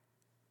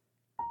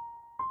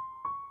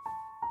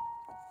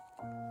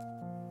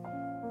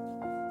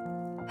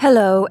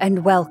Hello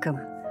and welcome.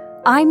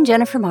 I'm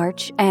Jennifer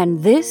March,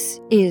 and this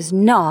is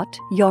not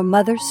your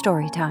mother's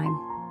story time.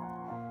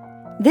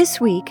 This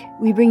week,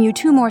 we bring you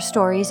two more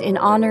stories in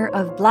honor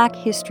of Black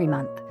History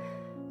Month: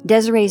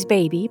 Desiree's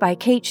Baby by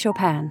Kate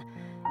Chopin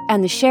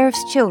and The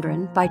Sheriff's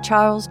Children by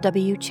Charles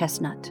W.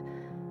 Chesnutt.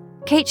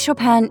 Kate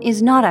Chopin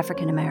is not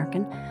African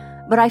American,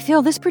 but I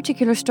feel this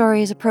particular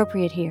story is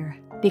appropriate here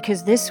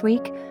because this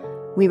week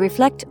we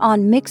reflect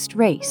on mixed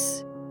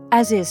race,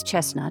 as is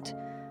Chesnutt.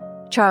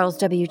 Charles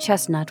W.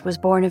 Chesnutt was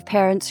born of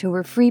parents who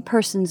were free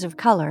persons of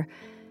color,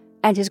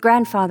 and his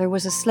grandfather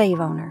was a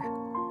slave owner.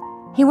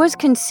 He was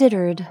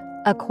considered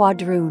a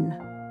quadroon,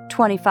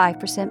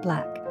 25%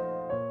 black.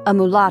 A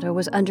mulatto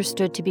was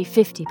understood to be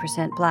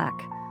 50% black,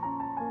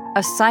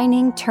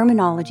 assigning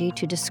terminology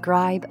to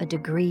describe a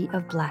degree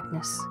of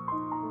blackness.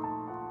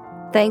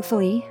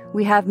 Thankfully,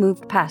 we have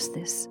moved past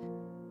this,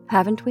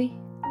 haven't we?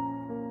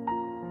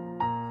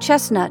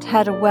 Chesnutt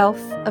had a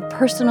wealth of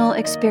personal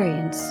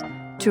experience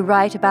to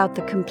write about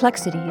the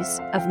complexities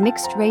of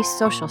mixed-race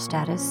social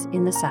status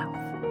in the South.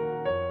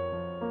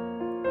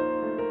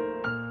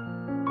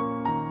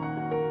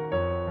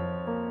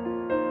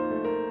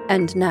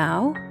 And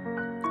now,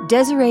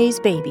 Desiree's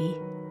Baby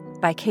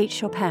by Kate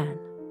Chopin.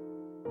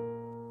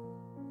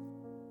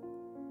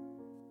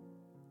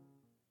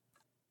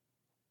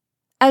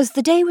 As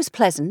the day was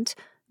pleasant,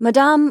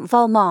 Madame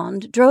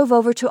Valmond drove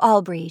over to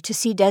Albury to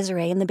see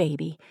Desiree and the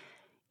baby.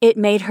 It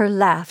made her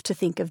laugh to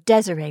think of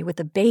Desiree with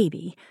a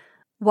baby.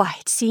 Why,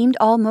 it seemed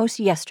almost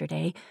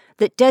yesterday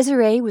that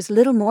Desiree was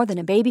little more than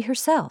a baby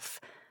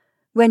herself,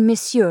 when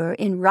Monsieur,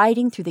 in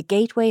riding through the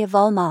gateway of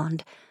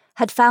Valmond,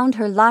 had found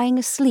her lying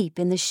asleep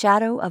in the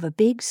shadow of a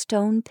big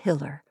stone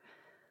pillar.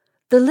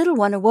 The little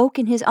one awoke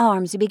in his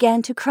arms and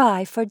began to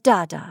cry for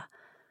Dada.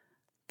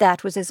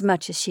 That was as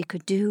much as she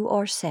could do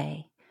or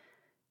say.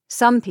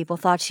 Some people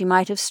thought she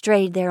might have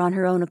strayed there on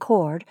her own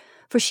accord,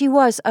 for she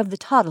was of the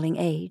toddling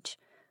age.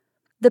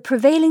 The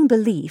prevailing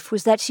belief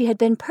was that she had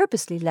been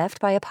purposely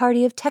left by a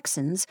party of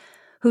Texans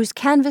whose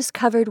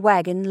canvas-covered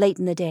wagon late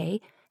in the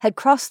day had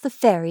crossed the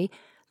ferry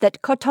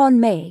that Coton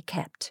May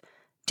kept,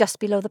 just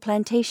below the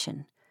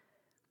plantation.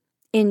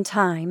 In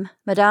time,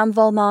 Madame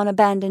Valmond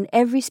abandoned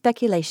every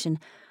speculation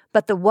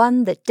but the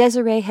one that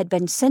Desiree had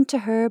been sent to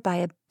her by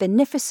a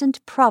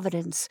beneficent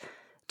providence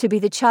to be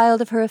the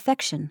child of her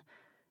affection,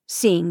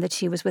 seeing that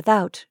she was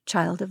without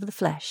child of the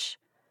flesh.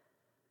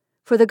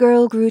 For the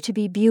girl grew to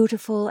be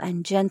beautiful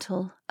and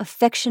gentle,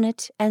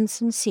 affectionate and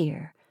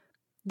sincere,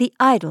 the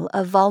idol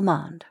of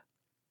Valmond.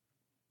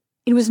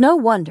 It was no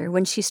wonder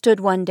when she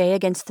stood one day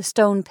against the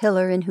stone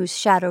pillar in whose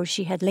shadow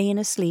she had lain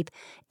asleep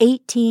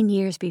 18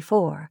 years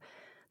before,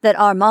 that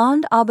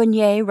Armand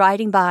Aubigné,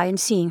 riding by and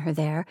seeing her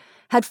there,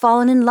 had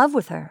fallen in love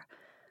with her.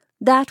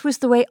 That was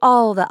the way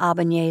all the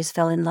Aubignés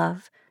fell in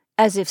love,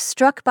 as if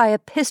struck by a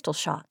pistol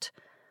shot.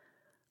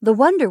 The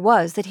wonder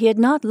was that he had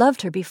not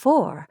loved her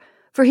before,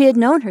 for he had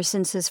known her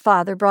since his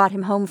father brought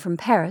him home from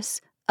Paris,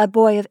 a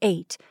boy of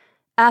 8,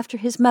 after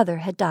his mother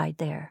had died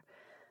there.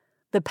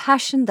 The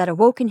passion that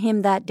awoke in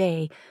him that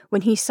day,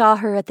 when he saw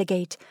her at the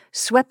gate,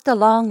 swept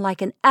along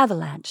like an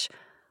avalanche,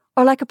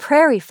 or like a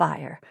prairie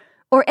fire,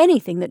 or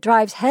anything that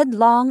drives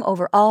headlong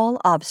over all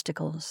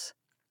obstacles.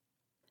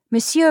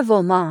 Monsieur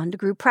Valmond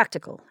grew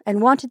practical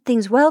and wanted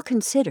things well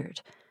considered,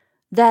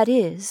 that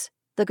is,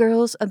 the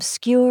girl's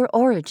obscure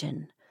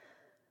origin.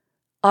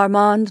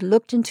 Armand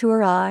looked into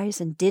her eyes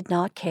and did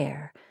not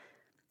care.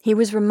 He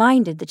was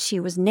reminded that she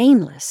was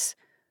nameless.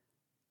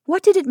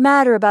 What did it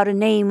matter about a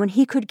name when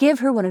he could give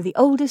her one of the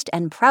oldest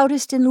and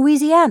proudest in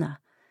Louisiana?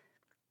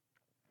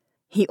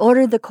 He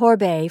ordered the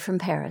corbeille from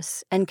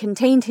Paris and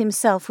contained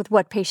himself with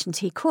what patience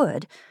he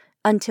could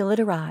until it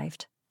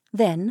arrived.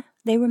 Then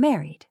they were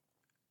married.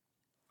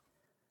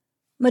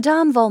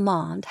 Madame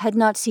Valmond had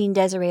not seen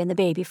Desiree and the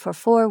baby for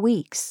 4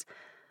 weeks.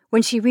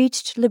 When she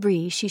reached Le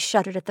Bris, she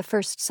shuddered at the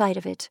first sight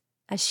of it,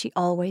 as she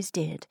always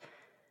did.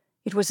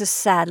 It was a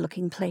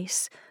sad-looking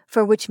place,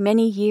 for which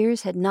many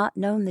years had not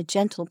known the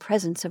gentle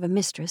presence of a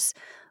mistress,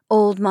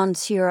 old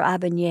Monsieur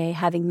Aubigné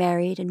having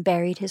married and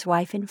buried his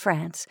wife in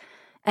France,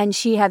 and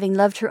she having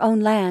loved her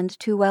own land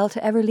too well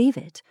to ever leave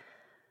it.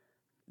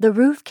 The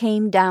roof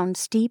came down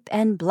steep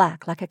and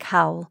black like a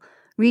cowl,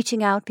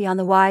 reaching out beyond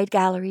the wide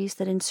galleries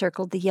that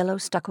encircled the yellow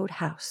stuccoed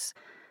house.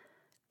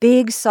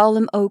 Big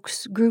solemn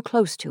oaks grew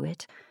close to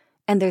it,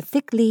 and their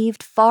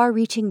thick-leaved,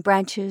 far-reaching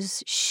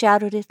branches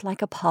shadowed it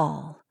like a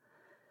pall.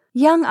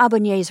 Young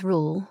Aubigné's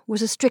rule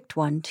was a strict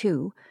one,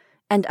 too,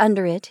 and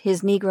under it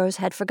his Negroes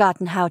had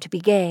forgotten how to be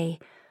gay,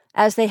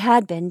 as they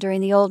had been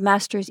during the old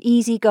master's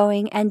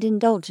easy-going and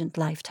indulgent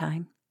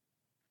lifetime.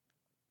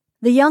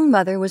 The young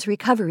mother was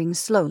recovering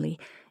slowly,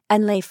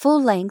 and lay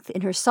full length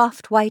in her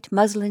soft white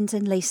muslins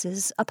and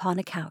laces upon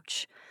a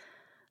couch.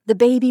 The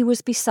baby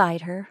was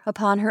beside her,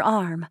 upon her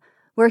arm,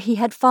 where he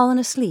had fallen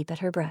asleep at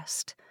her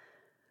breast.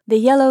 The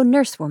yellow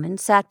nursewoman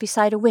sat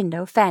beside a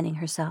window fanning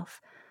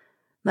herself.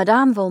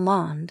 Madame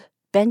Valmond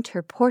bent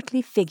her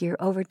portly figure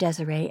over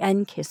Desiree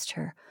and kissed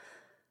her,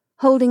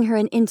 holding her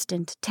an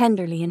instant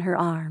tenderly in her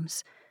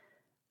arms.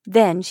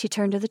 Then she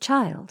turned to the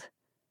child.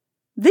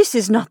 "This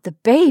is not the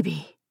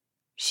baby!"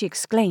 she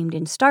exclaimed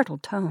in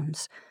startled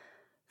tones.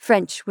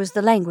 French was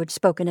the language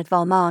spoken at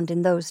Valmont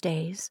in those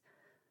days.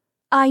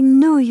 "I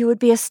knew you would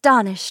be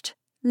astonished,"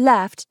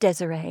 laughed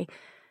Desiree,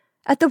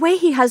 "at the way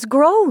he has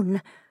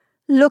grown.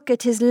 Look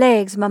at his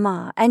legs,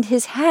 Mamma, and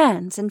his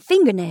hands and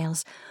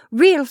fingernails,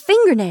 real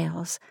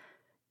fingernails.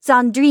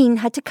 Zandrine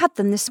had to cut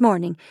them this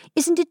morning.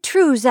 Isn't it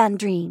true,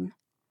 Zandrine?"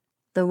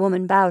 The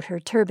woman bowed her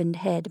turbaned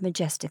head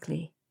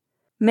majestically.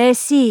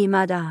 "Merci,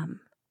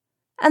 madame."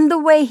 "And the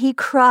way he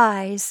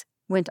cries,"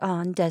 went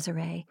on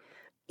Desiree,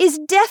 "is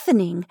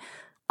deafening.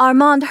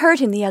 Armand heard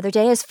him the other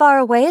day as far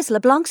away as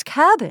Leblanc's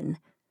cabin."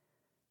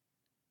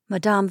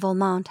 Madame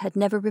Valmont had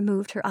never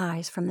removed her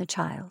eyes from the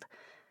child.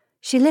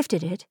 She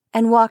lifted it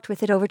and walked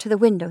with it over to the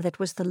window that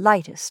was the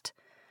lightest.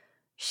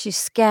 She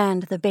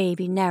scanned the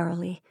baby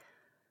narrowly,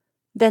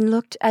 then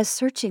looked as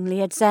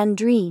searchingly at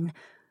Zandrine,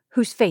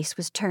 whose face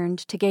was turned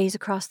to gaze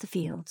across the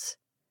fields.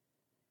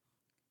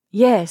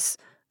 "Yes,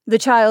 the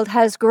child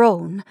has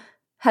grown,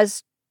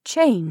 has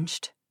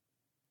changed,"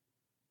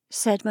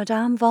 said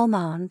Madame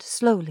Valmont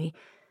slowly,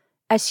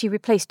 as she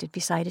replaced it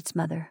beside its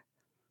mother.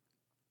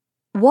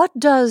 "What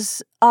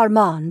does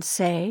Armand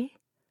say?"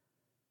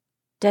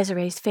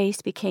 Desiree's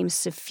face became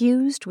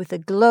suffused with a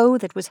glow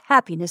that was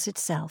happiness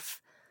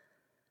itself.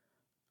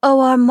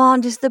 "Oh,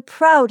 Armand is the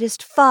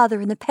proudest father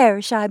in the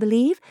parish, I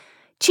believe,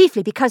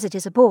 chiefly because it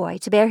is a boy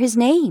to bear his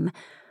name,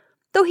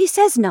 though he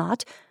says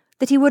not,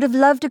 that he would have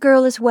loved a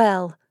girl as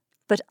well,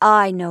 but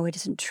I know it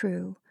isn't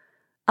true.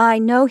 I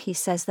know he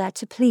says that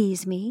to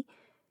please me.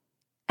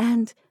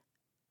 And,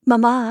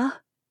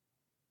 Mamma,"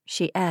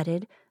 she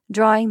added,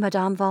 drawing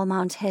Madame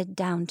Valmont's head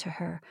down to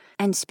her,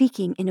 and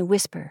speaking in a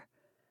whisper,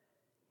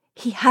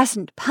 "he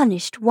hasn't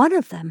punished one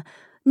of them,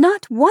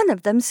 not one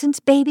of them since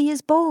baby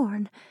is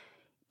born.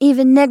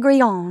 Even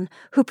Négrillon,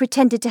 who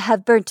pretended to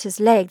have burnt his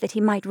leg that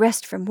he might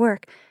rest from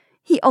work,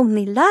 he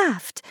only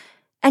laughed,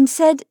 and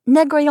said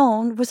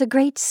Négrillon was a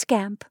great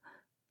scamp.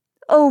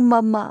 Oh,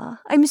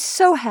 Mamma, I'm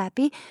so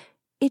happy,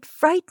 it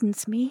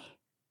frightens me."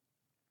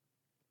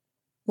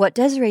 What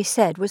Desiree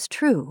said was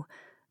true.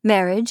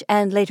 Marriage,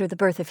 and later the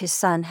birth of his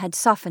son, had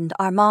softened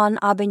Armand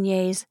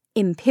Aubigné's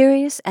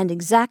imperious and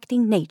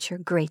exacting nature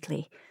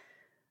greatly.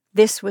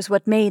 This was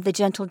what made the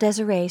gentle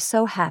Desiree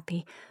so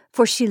happy,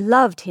 for she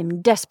loved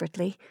him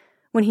desperately.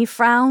 When he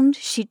frowned,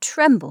 she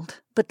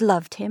trembled, but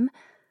loved him.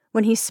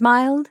 When he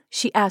smiled,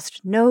 she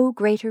asked no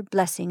greater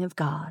blessing of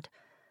God.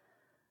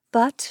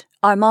 But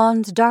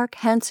Armand's dark,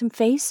 handsome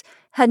face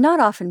had not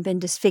often been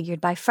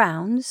disfigured by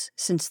frowns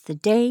since the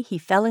day he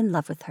fell in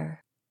love with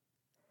her.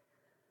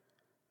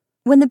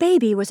 When the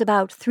baby was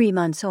about 3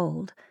 months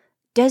old,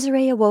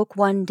 Desiree awoke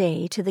one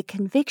day to the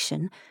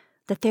conviction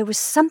that there was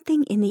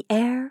something in the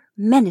air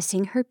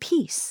menacing her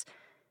peace.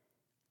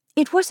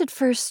 It was at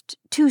first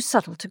too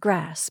subtle to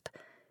grasp.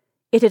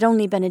 It had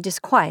only been a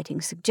disquieting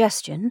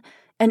suggestion,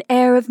 an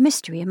air of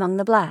mystery among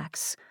the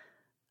blacks,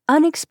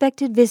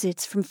 unexpected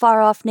visits from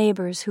far-off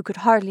neighbors who could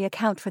hardly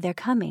account for their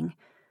coming.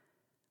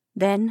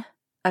 Then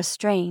a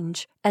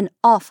strange, an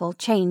awful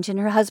change in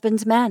her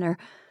husband's manner,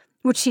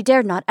 which she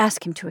dared not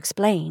ask him to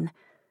explain.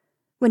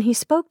 When he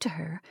spoke to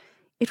her,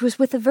 it was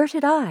with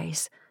averted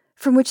eyes,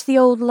 from which the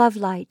old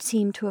love-light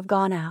seemed to have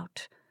gone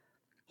out.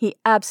 He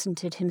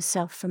absented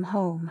himself from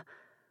home,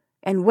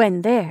 and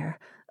when there,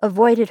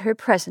 avoided her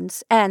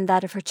presence and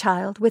that of her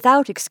child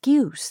without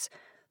excuse.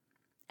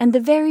 And the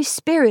very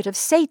spirit of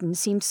Satan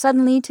seemed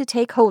suddenly to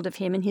take hold of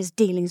him in his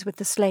dealings with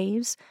the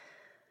slaves.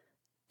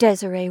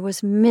 Desiree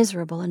was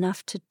miserable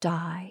enough to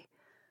die.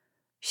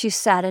 She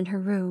sat in her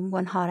room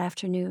one hot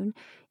afternoon,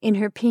 in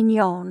her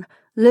pignon,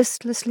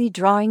 listlessly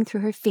drawing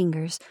through her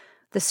fingers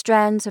the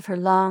strands of her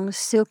long,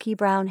 silky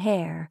brown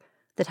hair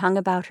that hung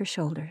about her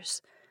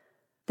shoulders.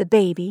 The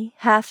baby,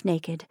 half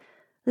naked,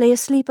 lay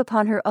asleep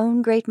upon her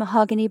own great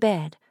mahogany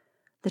bed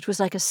that was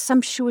like a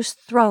sumptuous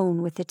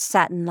throne with its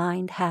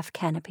satin-lined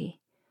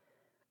half-canopy.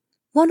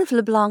 One of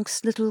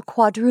Leblanc's little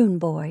quadroon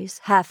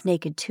boys, half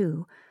naked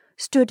too,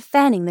 stood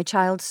fanning the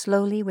child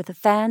slowly with a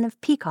fan of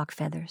peacock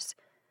feathers.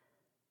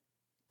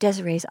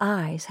 Desiree's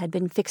eyes had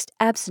been fixed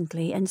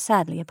absently and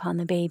sadly upon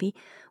the baby,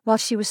 while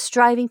she was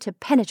striving to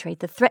penetrate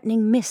the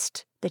threatening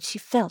mist that she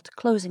felt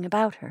closing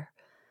about her.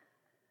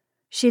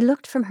 She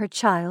looked from her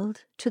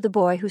child to the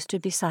boy who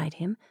stood beside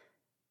him,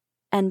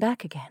 and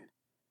back again,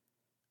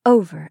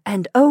 over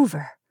and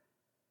over.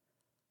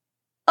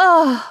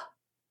 "Ah!"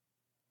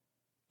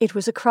 It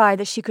was a cry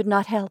that she could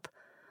not help,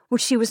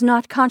 which she was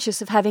not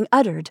conscious of having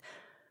uttered.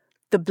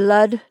 The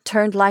blood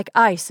turned like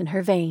ice in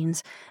her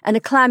veins, and a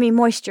clammy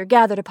moisture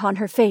gathered upon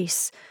her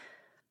face.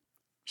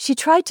 She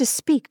tried to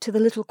speak to the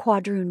little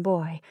quadroon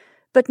boy,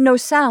 but no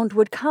sound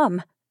would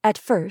come, at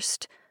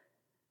first.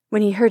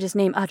 When he heard his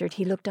name uttered,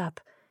 he looked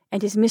up,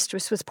 and his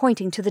mistress was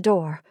pointing to the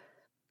door.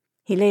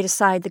 He laid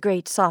aside the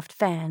great soft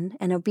fan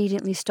and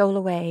obediently stole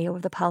away over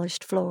the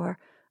polished floor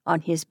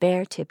on his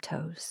bare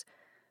tiptoes.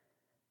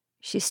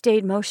 She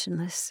stayed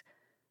motionless,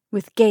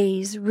 with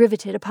gaze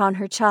riveted upon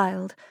her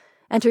child,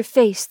 and her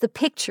face the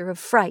picture of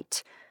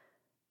fright.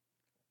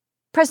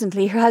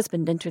 Presently her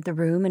husband entered the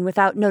room, and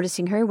without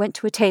noticing her went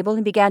to a table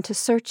and began to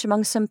search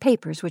among some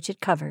papers which it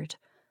covered.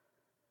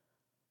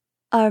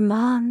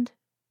 "Armand,"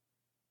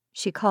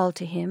 she called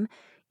to him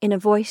in a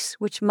voice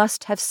which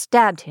must have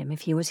stabbed him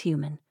if he was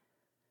human.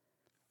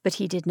 But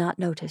he did not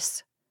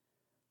notice.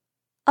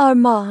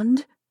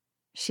 "Armand,"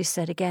 she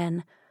said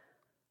again.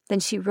 Then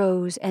she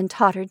rose and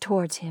tottered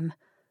towards him.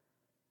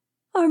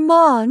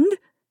 "Armand,"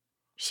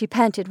 she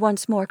panted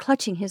once more,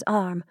 clutching his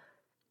arm.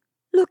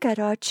 "Look at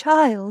our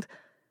child.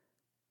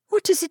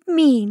 What does it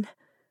mean?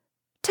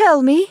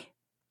 Tell me."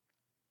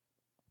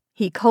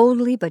 He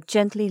coldly but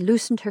gently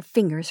loosened her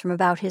fingers from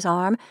about his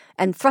arm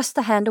and thrust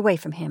the hand away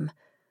from him.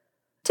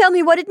 "Tell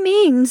me what it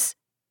means,"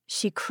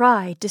 she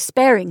cried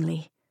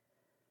despairingly.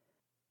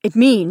 "It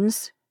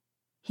means,"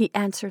 he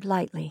answered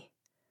lightly,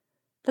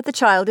 "that the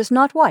child is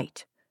not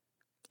white.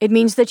 It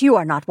means that you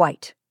are not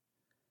white."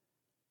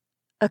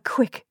 A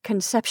quick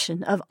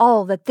conception of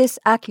all that this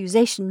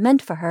accusation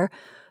meant for her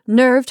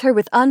nerved her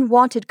with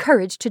unwonted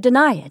courage to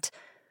deny it.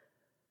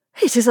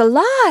 "It is a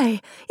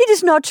lie! It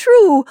is not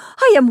true!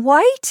 I am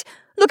white!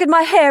 Look at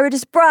my hair, it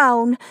is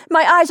brown!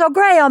 My eyes are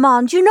grey,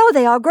 Armand, you know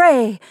they are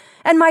grey!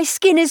 And my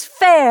skin is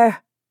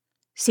fair!"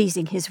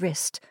 Seizing his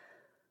wrist.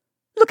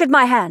 "Look at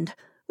my hand!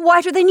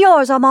 Whiter than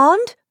yours,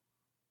 Armand!"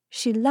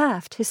 She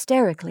laughed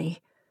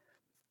hysterically.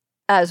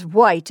 "As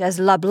white as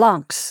La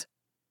Blanc's,"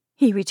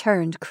 he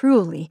returned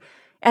cruelly,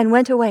 and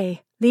went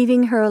away,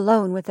 leaving her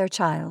alone with their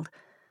child.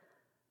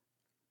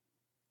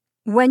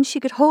 When she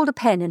could hold a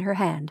pen in her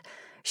hand,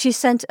 she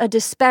sent a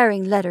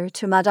despairing letter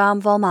to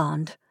Madame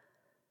Valmond.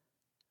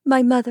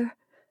 "My mother,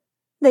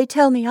 they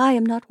tell me I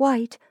am not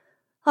white.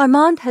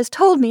 Armand has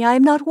told me I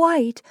am not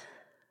white.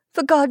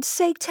 For God's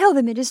sake, tell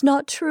them it is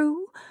not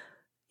true.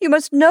 You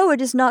must know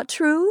it is not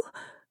true.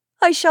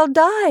 I shall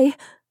die.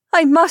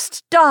 I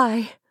must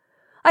die.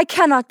 I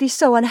cannot be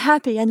so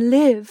unhappy and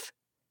live."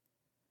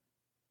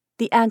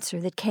 The answer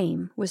that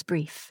came was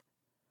brief.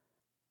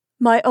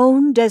 "My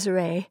own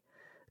Desiree,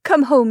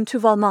 come home to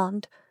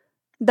Valmond,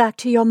 back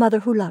to your mother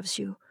who loves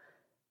you.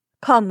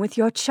 Come with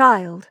your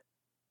child."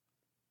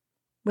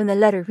 When the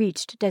letter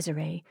reached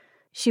Desiree,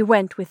 she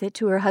went with it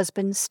to her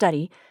husband's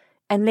study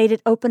and laid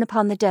it open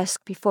upon the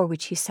desk before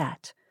which he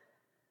sat.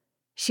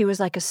 She was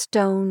like a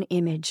stone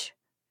image,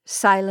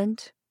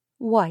 silent,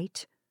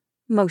 white,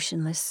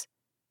 motionless,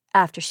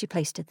 after she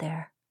placed it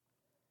there.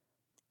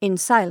 In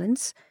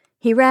silence,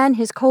 he ran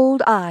his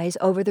cold eyes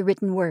over the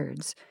written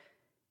words.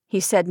 He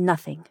said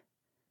nothing.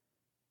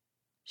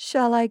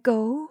 "Shall I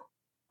go,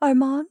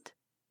 Armand?"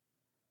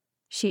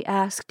 she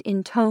asked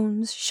in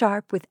tones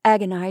sharp with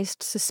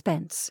agonized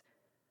suspense.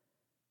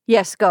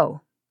 "Yes,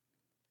 go."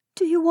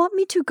 "Do you want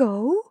me to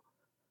go?"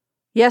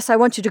 "Yes, I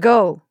want you to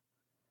go."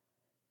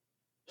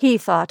 He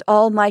thought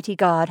Almighty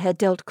God had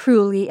dealt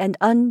cruelly and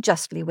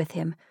unjustly with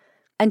him,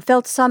 and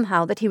felt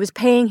somehow that he was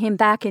paying him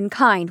back in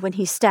kind when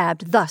he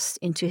stabbed thus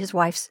into his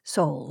wife's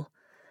soul.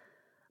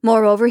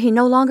 Moreover, he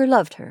no longer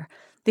loved her,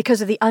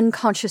 because of the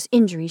unconscious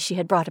injury she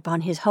had brought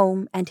upon his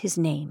home and his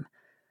name.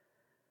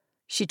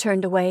 She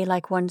turned away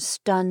like one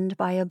stunned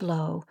by a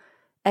blow,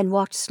 and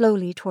walked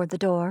slowly toward the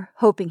door,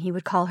 hoping he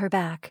would call her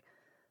back.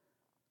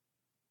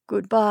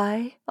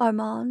 "Goodbye,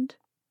 Armand,"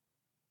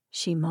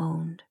 she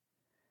moaned.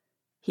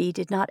 He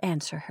did not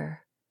answer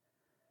her.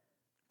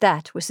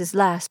 That was his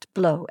last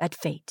blow at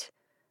fate.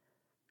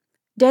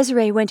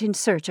 Desiree went in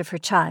search of her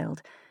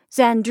child.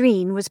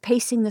 Zandrine was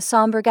pacing the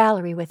sombre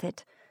gallery with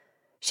it.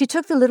 She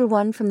took the little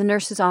one from the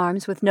nurse's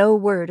arms with no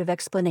word of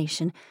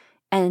explanation,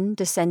 and,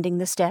 descending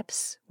the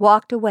steps,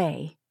 walked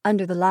away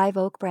under the live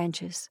oak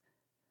branches.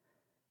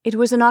 It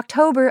was an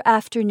October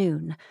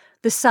afternoon.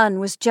 The sun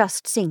was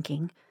just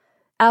sinking.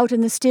 Out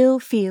in the still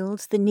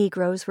fields the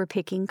negroes were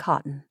picking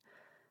cotton.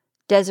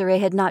 Desiree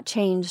had not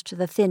changed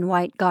the thin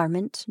white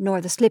garment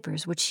nor the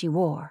slippers which she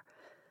wore.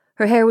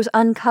 Her hair was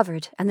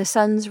uncovered, and the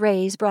sun's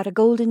rays brought a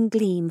golden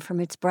gleam from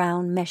its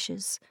brown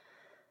meshes.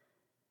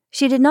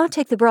 She did not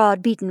take the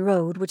broad beaten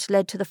road which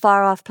led to the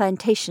far-off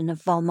plantation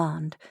of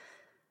Valmond.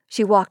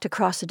 She walked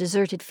across a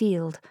deserted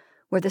field,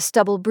 where the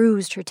stubble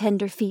bruised her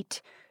tender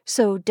feet,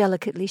 so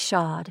delicately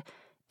shod,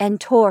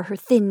 and tore her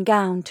thin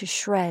gown to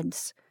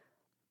shreds.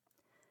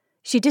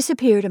 She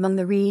disappeared among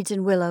the reeds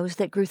and willows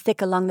that grew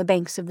thick along the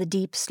banks of the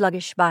deep,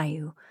 sluggish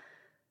bayou.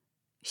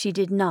 She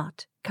did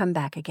not come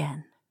back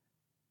again.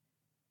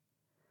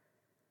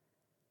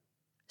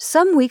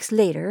 Some weeks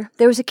later,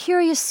 there was a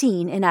curious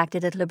scene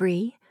enacted at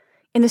L'Abri.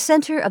 In the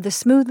center of the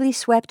smoothly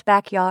swept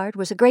backyard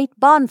was a great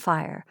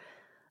bonfire.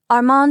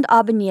 Armand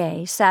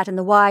Aubigné sat in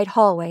the wide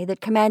hallway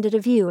that commanded a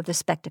view of the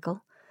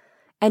spectacle,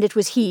 and it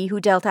was he who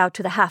dealt out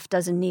to the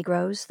half-dozen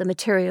negroes the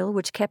material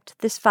which kept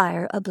this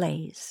fire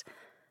ablaze.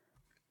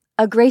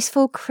 A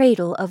graceful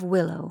cradle of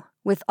willow,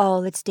 with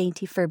all its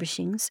dainty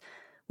furbishings,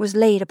 was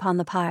laid upon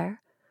the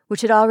pyre,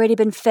 which had already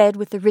been fed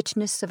with the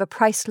richness of a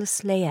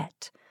priceless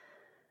layette.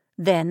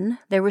 Then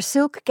there were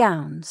silk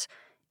gowns,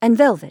 and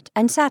velvet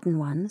and satin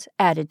ones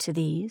added to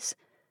these.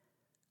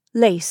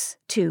 Lace,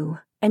 too,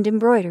 and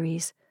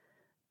embroideries,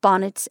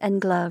 bonnets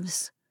and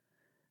gloves,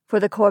 for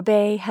the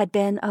corbeille had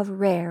been of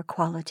rare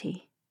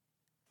quality.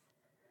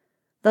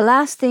 The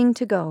last thing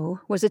to go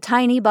was a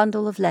tiny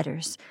bundle of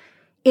letters,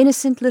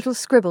 innocent little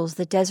scribbles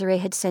that Desiree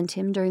had sent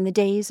him during the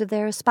days of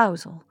their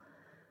espousal.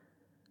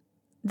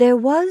 There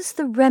was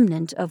the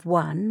remnant of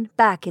one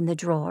back in the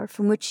drawer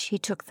from which he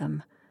took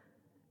them,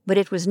 but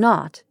it was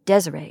not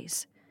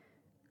Desiree's.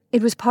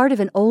 It was part of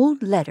an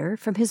old letter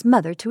from his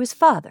mother to his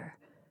father.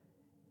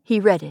 He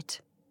read it.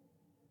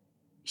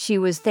 She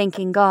was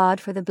thanking God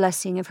for the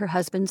blessing of her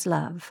husband's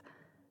love.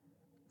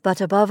 "But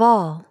above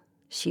all,"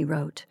 she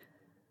wrote,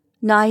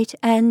 "night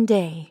and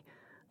day,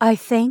 I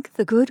thank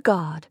the good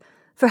God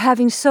for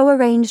having so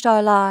arranged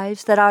our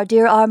lives that our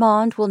dear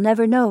Armand will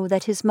never know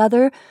that his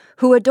mother,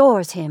 who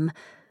adores him,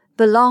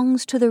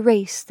 belongs to the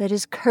race that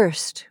is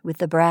cursed with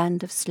the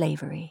brand of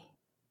slavery."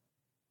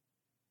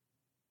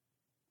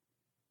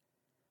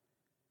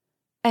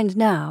 And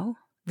now,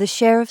 The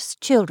Sheriff's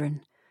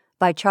Children,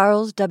 by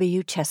Charles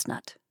W.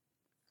 Chesnutt.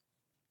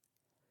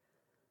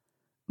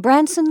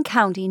 Branson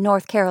County,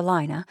 North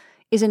Carolina,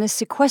 is in a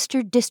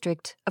sequestered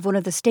district of one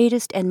of the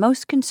statest and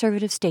most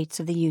conservative states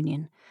of the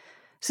Union.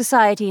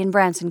 Society in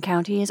Branson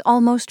County is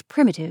almost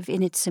primitive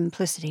in its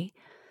simplicity.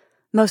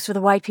 Most of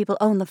the white people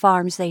own the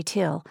farms they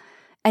till,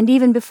 and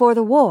even before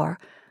the war,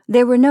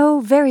 there were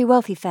no very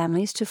wealthy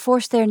families to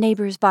force their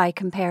neighbors by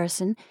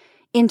comparison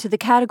into the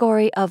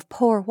category of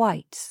poor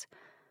whites.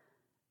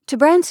 To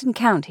Branson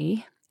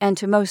County, and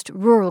to most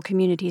rural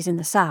communities in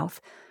the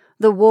South,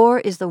 the war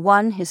is the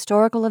one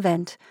historical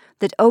event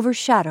that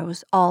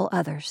overshadows all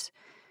others.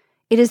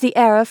 It is the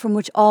era from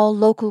which all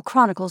local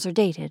chronicles are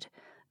dated: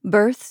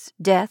 births,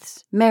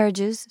 deaths,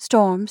 marriages,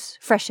 storms,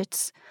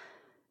 freshets.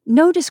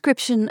 No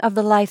description of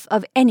the life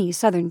of any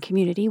Southern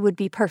community would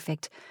be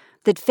perfect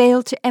that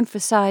failed to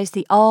emphasize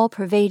the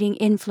all-pervading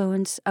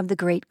influence of the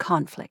great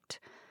conflict.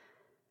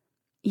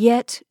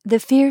 Yet the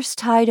fierce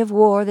tide of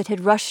war that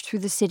had rushed through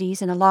the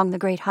cities and along the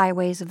great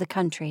highways of the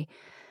country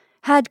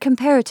had,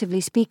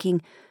 comparatively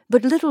speaking,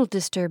 but little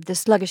disturbed the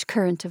sluggish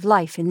current of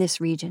life in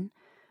this region,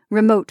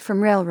 remote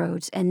from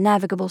railroads and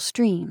navigable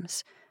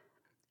streams.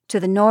 To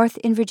the north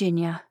in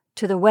Virginia,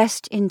 to the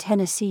west in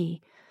Tennessee,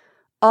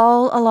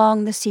 all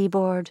along the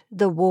seaboard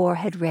the war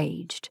had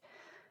raged.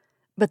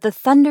 But the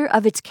thunder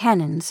of its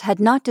cannons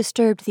had not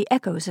disturbed the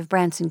echoes of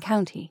Branson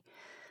County,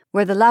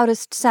 where the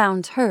loudest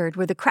sounds heard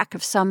were the crack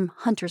of some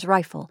hunter's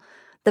rifle,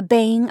 the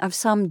baying of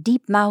some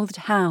deep-mouthed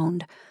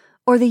hound,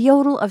 or the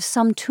yodel of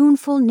some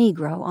tuneful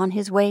Negro on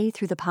his way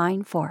through the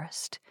pine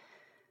forest.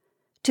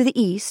 To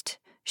the east,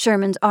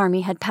 Sherman's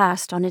army had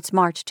passed on its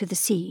march to the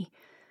sea,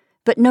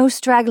 but no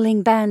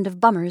straggling band of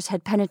bummers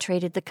had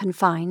penetrated the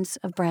confines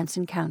of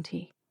Branson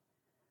County.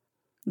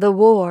 The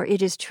war,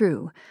 it is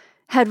true,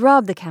 had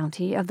robbed the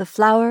county of the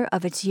flower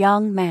of its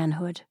young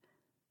manhood.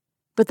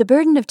 But the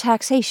burden of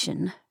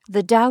taxation,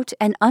 the doubt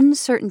and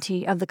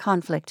uncertainty of the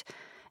conflict,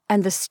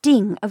 and the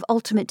sting of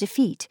ultimate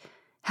defeat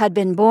had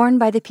been borne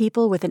by the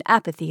people with an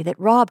apathy that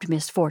robbed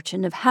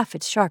misfortune of half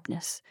its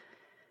sharpness.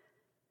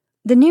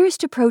 The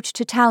nearest approach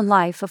to town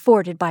life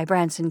afforded by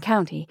Branson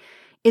County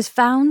is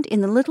found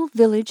in the little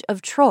village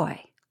of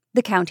Troy,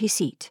 the county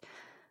seat,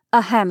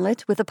 a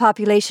hamlet with a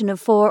population of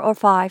 4,000 or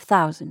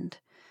 5,000.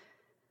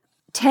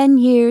 10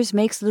 years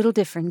makes little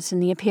difference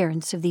in the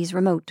appearance of these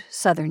remote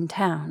southern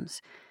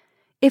towns.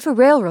 If a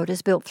railroad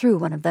is built through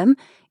one of them,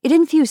 it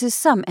infuses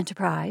some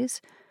enterprise.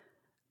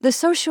 The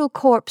social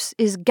corpse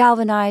is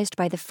galvanized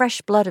by the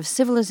fresh blood of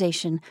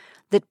civilization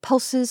that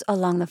pulses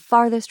along the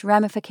farthest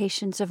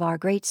ramifications of our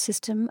great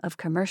system of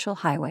commercial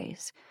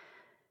highways.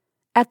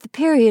 At the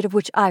period of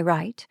which I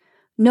write,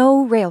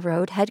 no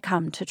railroad had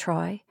come to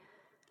Troy.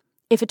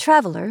 If a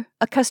traveler,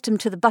 accustomed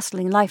to the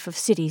bustling life of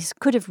cities,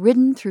 could have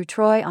ridden through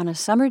Troy on a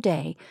summer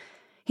day,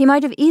 he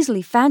might have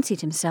easily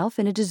fancied himself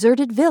in a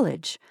deserted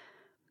village.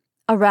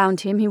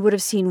 Around him he would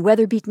have seen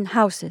weather-beaten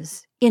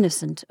houses,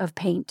 innocent of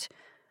paint,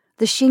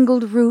 the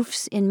shingled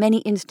roofs in many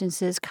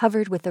instances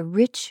covered with a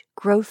rich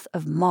growth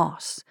of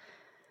moss.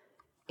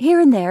 Here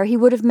and there he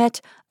would have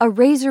met a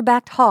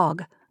razor-backed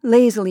hog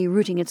lazily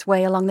rooting its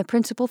way along the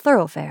principal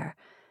thoroughfare.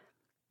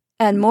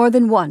 And more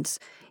than once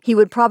he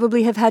would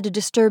probably have had to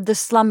disturb the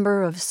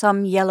slumber of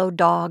some yellow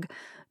dog,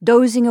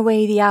 dozing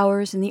away the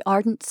hours in the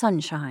ardent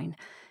sunshine,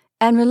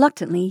 and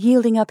reluctantly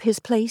yielding up his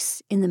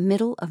place in the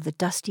middle of the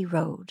dusty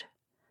road.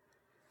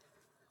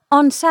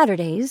 On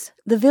Saturdays,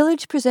 the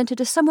village presented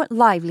a somewhat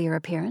livelier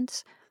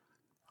appearance,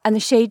 and the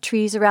shade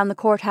trees around the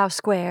courthouse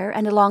square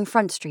and along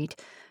Front Street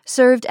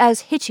served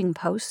as hitching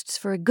posts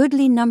for a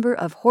goodly number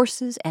of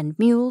horses and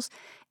mules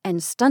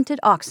and stunted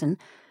oxen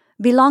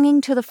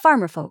belonging to the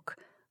farmer folk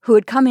who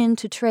had come in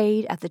to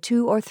trade at the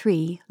 2 or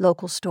 3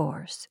 local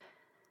stores.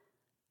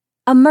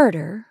 A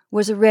murder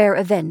was a rare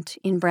event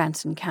in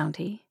Branson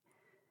County.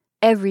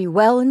 Every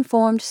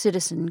well-informed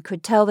citizen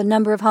could tell the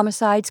number of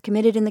homicides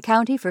committed in the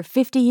county for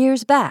 50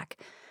 years back,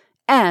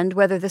 and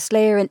whether the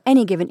slayer in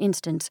any given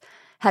instance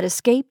had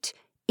escaped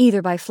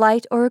either by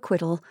flight or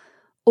acquittal,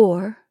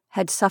 or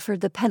had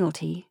suffered the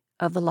penalty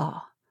of the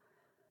law.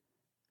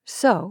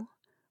 So,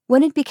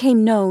 when it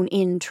became known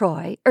in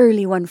Troy,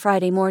 early one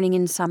Friday morning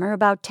in summer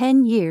about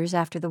 10 years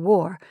after the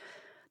war,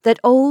 that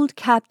old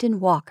Captain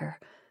Walker,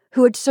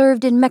 who had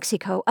served in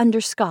Mexico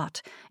under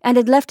Scott and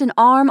had left an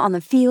arm on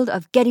the field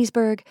of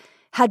Gettysburg,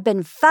 had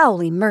been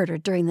foully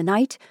murdered during the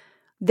night,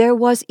 there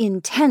was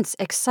intense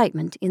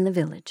excitement in the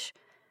village.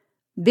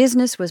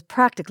 Business was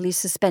practically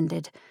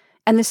suspended,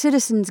 and the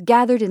citizens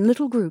gathered in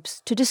little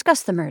groups to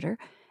discuss the murder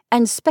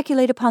and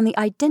speculate upon the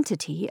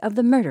identity of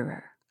the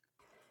murderer.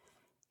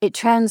 It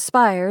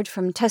transpired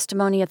from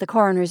testimony at the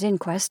coroner's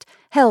inquest,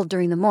 held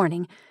during the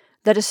morning,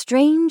 that a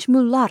strange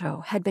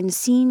mulatto had been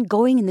seen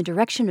going in the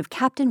direction of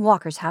Captain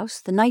Walker's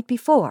house the night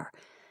before,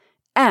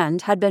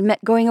 and had been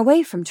met going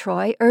away from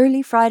Troy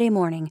early Friday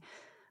morning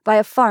by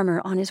a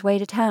farmer on his way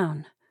to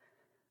town.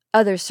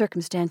 Other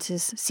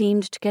circumstances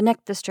seemed to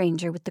connect the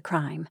stranger with the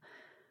crime.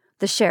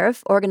 The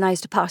sheriff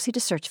organized a posse to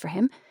search for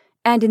him,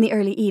 and in the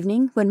early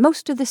evening, when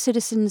most of the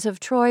citizens of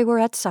Troy were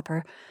at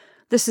supper,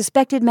 the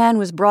suspected man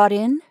was brought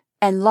in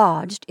and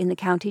lodged in the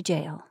county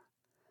jail.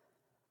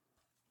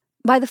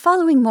 By the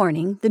following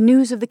morning, the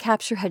news of the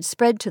capture had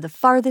spread to the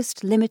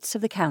farthest limits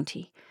of the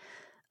county.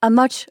 A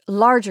much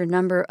larger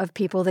number of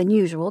people than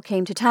usual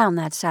came to town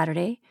that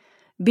Saturday,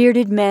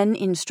 bearded men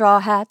in straw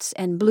hats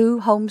and blue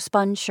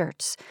homespun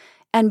shirts,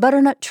 and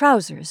butternut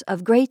trousers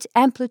of great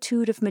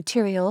amplitude of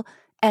material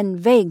and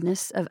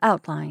vagueness of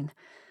outline,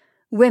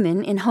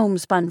 women in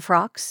homespun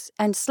frocks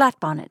and slat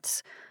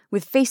bonnets,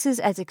 with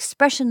faces as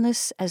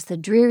expressionless as the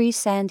dreary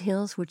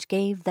sandhills which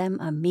gave them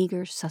a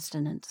meager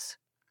sustenance.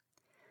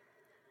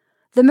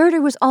 The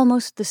murder was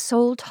almost the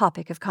sole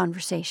topic of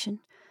conversation.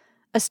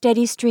 A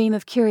steady stream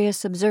of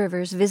curious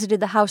observers visited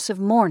the house of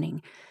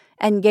mourning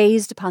and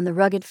gazed upon the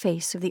rugged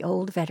face of the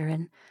old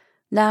veteran,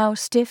 now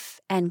stiff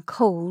and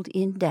cold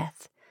in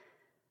death.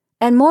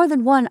 And more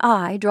than one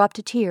eye dropped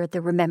a tear at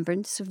the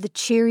remembrance of the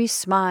cheery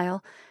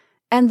smile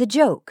and the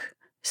joke,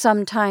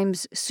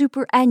 sometimes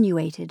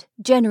superannuated,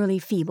 generally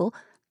feeble,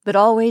 but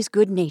always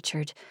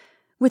good-natured,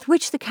 with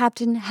which the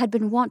captain had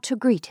been wont to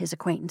greet his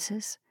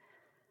acquaintances.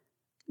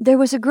 There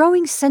was a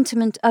growing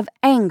sentiment of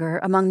anger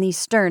among these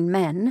stern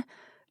men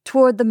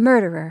toward the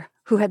murderer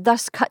who had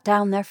thus cut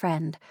down their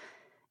friend,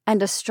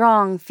 and a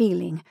strong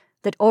feeling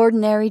that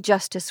ordinary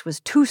justice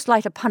was too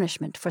slight a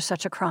punishment for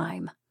such a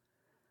crime.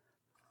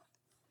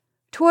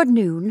 Toward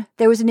noon,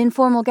 there was an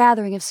informal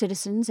gathering of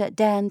citizens at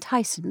Dan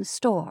Tyson's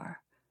store.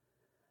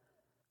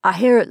 "I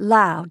hear it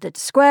loud that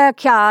Squire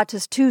Kyot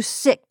is too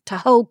sick to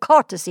hold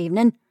court this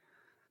evening,"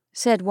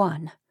 said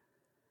one,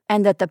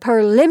 "and that the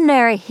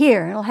preliminary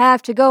hearing'll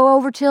have to go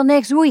over till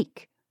next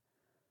week."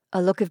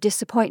 A look of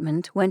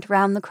disappointment went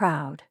round the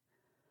crowd.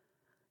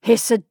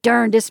 "It's the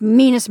darndest,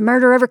 meanest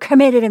murder ever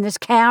committed in this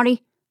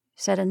county,"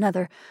 said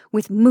another,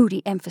 with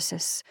moody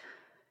emphasis.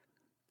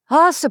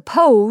 "I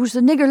suppose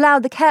the nigger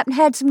 'lowed the captain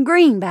had some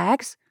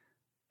greenbacks,"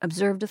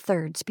 observed a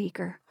third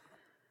speaker.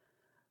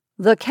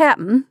 "The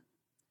captain,"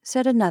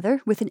 said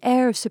another, with an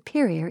air of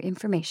superior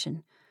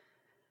information,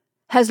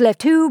 "has left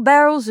 2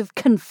 barrels of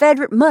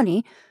Confederate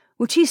money,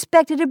 which he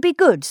expected to be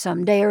good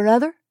some day or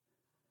other."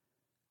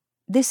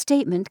 This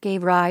statement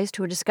gave rise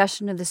to a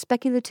discussion of the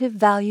speculative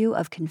value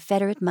of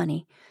Confederate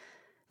money,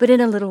 but in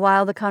a little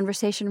while the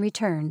conversation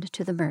returned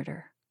to the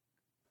murder.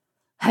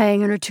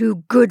 "Hanging are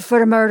too good for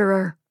the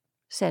murderer,"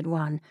 said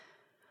one.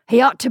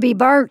 "He ought to be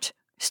burnt,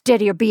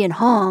 steady of being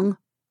hung."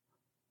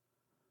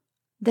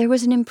 There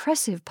was an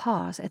impressive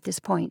pause at this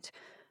point,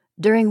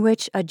 during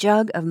which a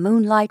jug of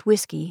moonlight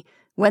whiskey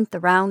went the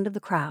round of the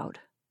crowd.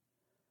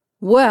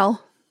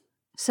 "Well,"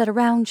 said a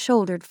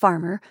round-shouldered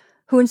farmer,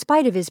 who, in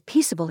spite of his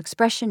peaceable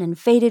expression and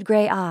faded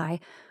gray eye,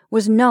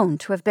 was known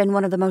to have been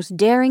one of the most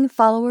daring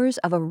followers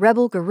of a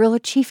rebel guerrilla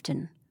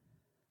chieftain,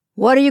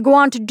 "what are you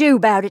going to do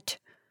about it?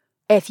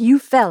 If you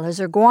fellas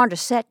are going to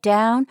set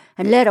down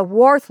and let a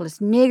worthless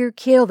nigger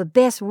kill the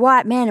best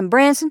white man in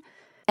Branson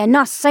and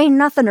not say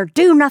nothing or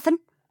do nothing,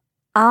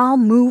 I'll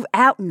move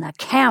out in the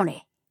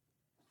county."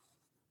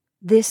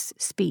 This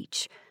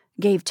speech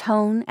gave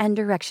tone and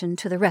direction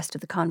to the rest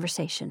of the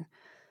conversation.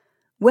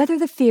 Whether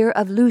the fear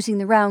of losing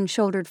the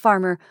round-shouldered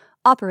farmer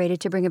operated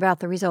to bring about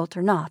the result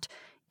or not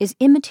is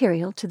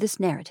immaterial to this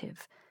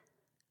narrative.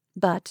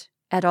 But,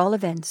 at all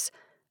events,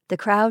 the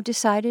crowd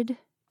decided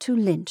to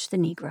lynch the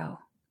Negro.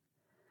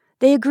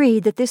 They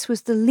agreed that this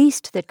was the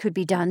least that could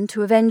be done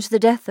to avenge the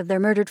death of their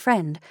murdered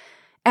friend,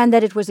 and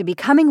that it was a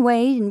becoming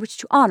way in which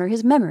to honor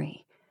his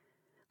memory.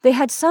 They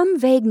had some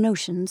vague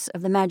notions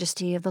of the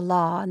majesty of the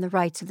law and the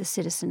rights of the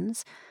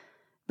citizens,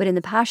 but in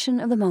the passion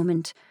of the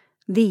moment,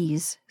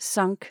 these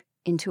sunk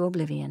into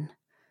oblivion.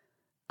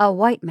 A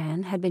white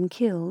man had been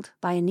killed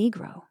by a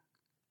Negro.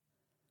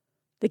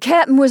 "The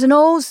captain was an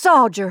old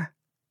soldier,"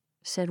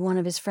 said one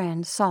of his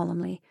friends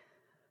solemnly.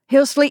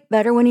 "He'll sleep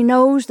better when he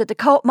knows that the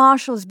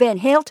court-martial has been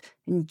helt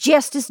and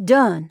justice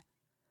done."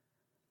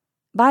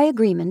 By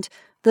agreement,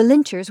 the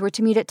lynchers were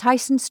to meet at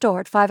Tyson's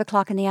store at 5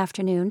 o'clock in the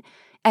afternoon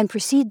and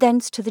proceed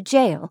thence to the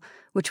jail,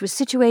 which was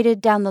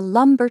situated down the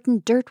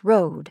Lumberton Dirt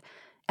Road,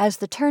 as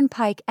the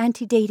turnpike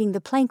antedating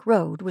the Plank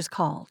Road was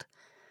called,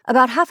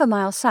 about half a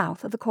mile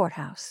south of the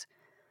courthouse.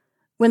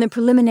 When the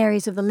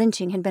preliminaries of the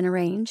lynching had been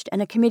arranged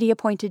and a committee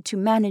appointed to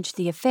manage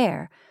the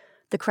affair,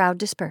 the crowd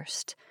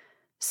dispersed,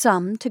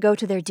 some to go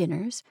to their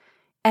dinners,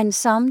 and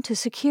some to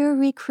secure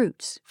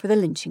recruits for the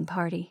lynching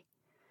party.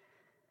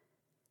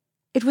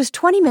 It was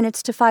 20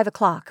 minutes to 5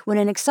 o'clock when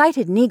an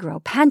excited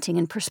Negro, panting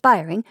and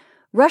perspiring,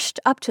 rushed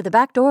up to the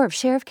back door of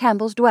Sheriff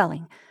Campbell's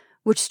dwelling,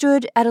 which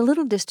stood at a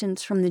little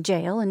distance from the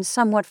jail and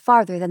somewhat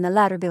farther than the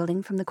latter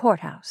building from the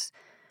courthouse.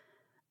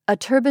 A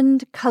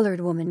turbaned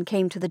colored woman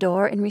came to the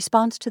door in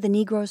response to the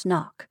Negro's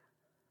knock.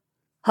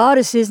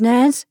 "Howdy, Sis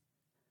Nance."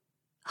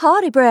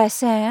 "Howdy, Brer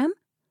Sam."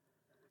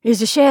 "Is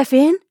the sheriff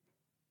in?"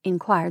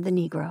 inquired the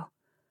Negro.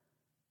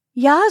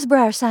 "Yas,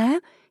 Brer Sam,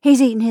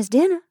 he's eating his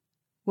dinner,"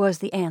 was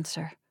the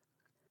answer.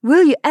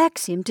 "Will you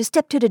ax him to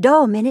step to the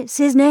door a minute,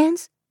 Sis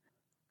Nance?"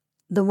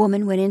 The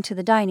woman went into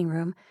the dining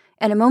room,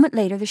 and a moment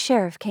later the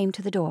sheriff came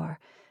to the door.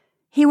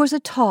 He was a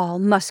tall,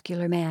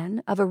 muscular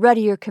man, of a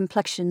ruddier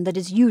complexion than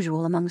is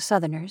usual among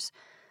Southerners.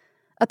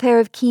 A pair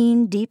of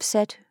keen,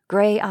 deep-set,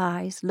 gray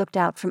eyes looked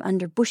out from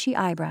under bushy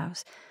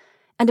eyebrows,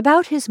 and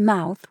about his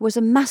mouth was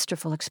a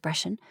masterful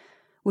expression,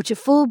 which a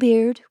full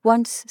beard,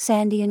 once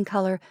sandy in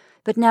color,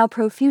 but now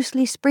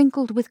profusely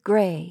sprinkled with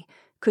gray,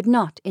 could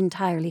not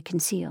entirely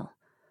conceal.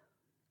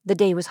 The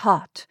day was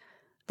hot.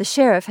 The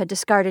sheriff had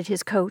discarded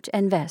his coat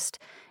and vest,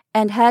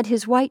 and had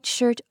his white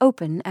shirt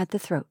open at the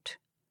throat.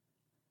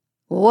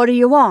 "What do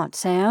you want,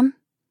 Sam?"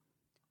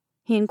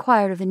 he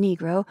inquired of the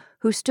Negro,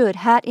 who stood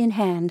hat in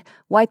hand,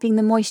 wiping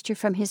the moisture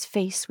from his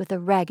face with a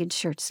ragged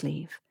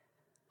shirt-sleeve.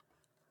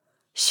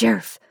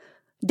 "Sheriff,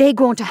 they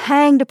going to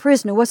hang the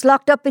prisoner what's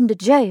locked up in the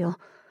jail.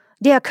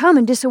 They are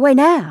coming this way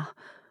now.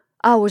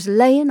 I was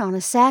laying on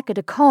a sack of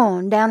the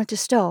corn down at the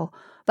store,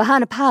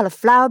 behind a pile of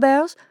flour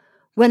barrels,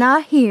 when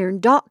I hearn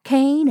Doc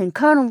Kane and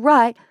Colonel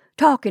Wright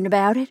talking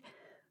about it.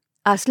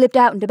 I slipped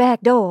out in the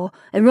back door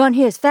and run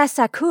here as fast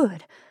as I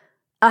could.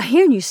 I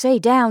hearn you say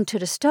down to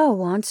the store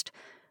onct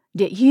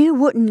that you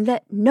wouldn't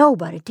let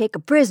nobody take a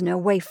prisoner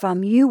away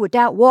from you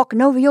without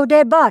walking over your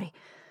dead body,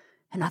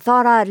 and I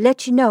thought I'd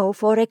let you know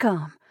before they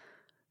come,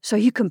 so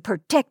you can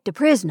protect the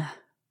prisoner."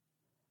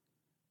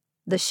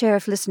 The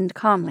sheriff listened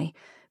calmly,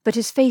 but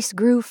his face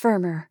grew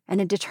firmer,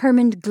 and a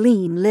determined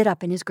gleam lit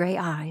up in his gray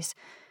eyes.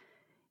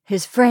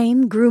 His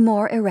frame grew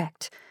more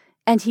erect,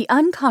 and he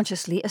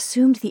unconsciously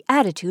assumed the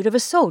attitude of a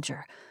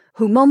soldier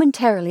who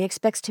momentarily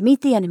expects to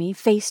meet the enemy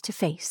face to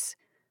face.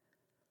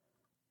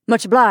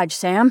 "Much obliged,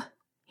 Sam,"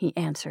 he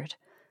answered.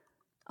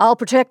 "I'll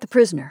protect the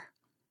prisoner.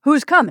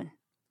 Who's coming?"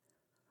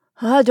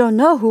 "I don't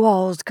know who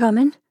all's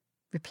coming,"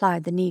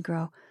 replied the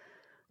Negro.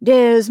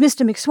 "There's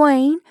Mr.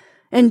 McSwain,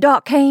 and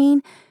Doc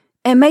Kane,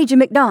 and Major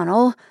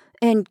McDonald,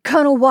 and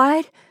Colonel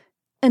White,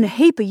 and a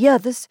heap of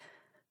others.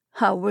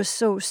 I was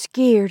so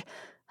scared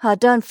I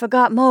done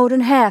forgot more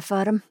than half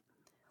of 'em.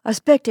 I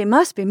expect they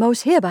must be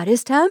most here by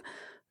this time,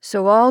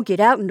 so I'll get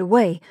out in the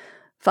way,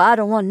 for I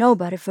don't want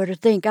nobody for to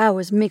think I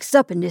was mixed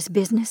up in this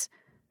business."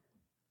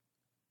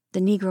 The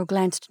Negro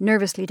glanced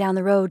nervously down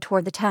the road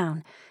toward the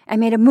town,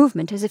 and made a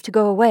movement as if to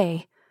go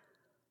away.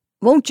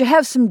 "Won't you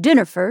have some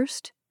dinner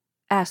first?"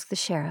 asked the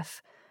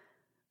sheriff.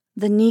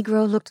 The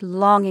Negro looked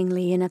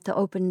longingly in at the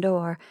open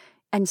door,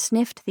 and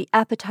sniffed the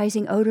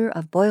appetizing odor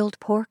of boiled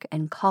pork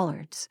and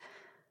collards.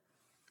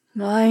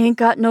 "I ain't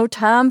got no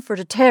time for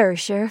to tarry,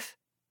 Sheriff,"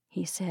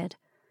 he said.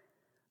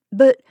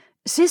 "But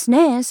Sis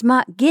Nance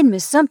might give me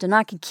something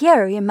I can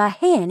carry in my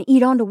hand and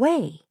eat on the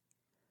way."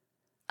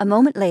 A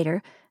moment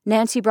later,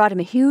 Nancy brought him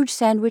a huge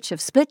sandwich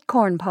of split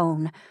corn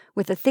pone,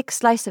 with a thick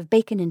slice of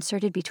bacon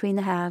inserted between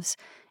the halves,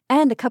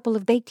 and a couple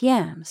of baked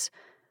yams.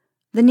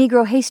 The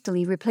Negro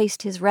hastily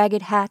replaced his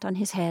ragged hat on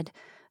his head,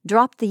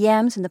 dropped the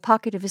yams in the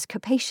pocket of his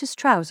capacious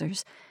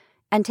trousers,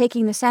 and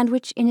taking the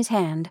sandwich in his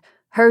hand,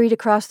 hurried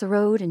across the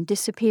road and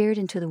disappeared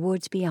into the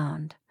woods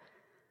beyond.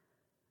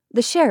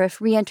 The sheriff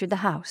re-entered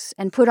the house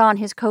and put on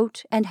his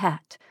coat and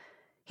hat.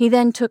 He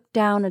then took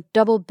down a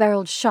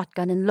double-barreled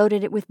shotgun and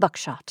loaded it with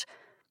buckshot.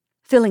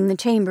 Filling the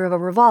chamber of a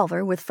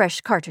revolver with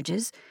fresh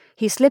cartridges,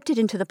 he slipped it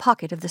into the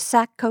pocket of the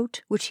sack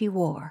coat which he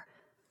wore.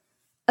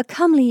 A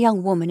comely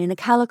young woman in a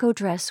calico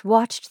dress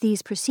watched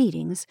these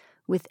proceedings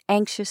with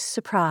anxious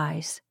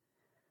surprise.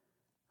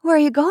 "Where are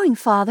you going,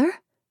 Father?"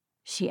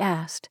 she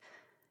asked.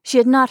 She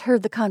had not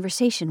heard the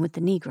conversation with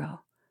the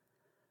Negro.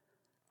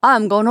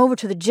 "I'm going over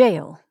to the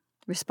jail,"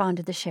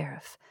 responded the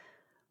sheriff.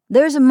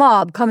 "There's a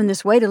mob coming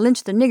this way to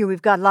lynch the nigger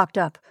we've got locked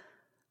up.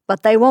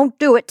 But they won't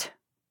do it,"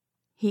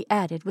 he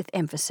added with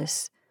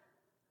emphasis.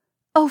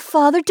 "Oh,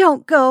 Father,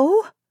 don't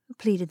go,"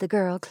 pleaded the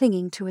girl,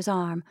 clinging to his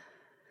arm.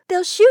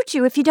 "They'll shoot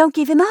you if you don't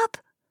give him up."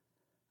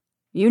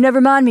 "You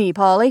never mind me,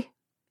 Polly,"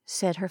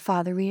 said her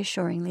father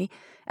reassuringly,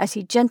 as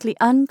he gently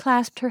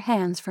unclasped her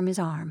hands from his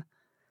arm.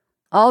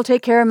 "I'll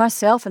take care of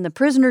myself and the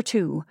prisoner,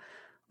 too.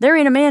 There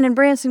ain't a man in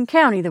Branson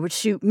County that would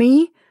shoot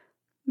me.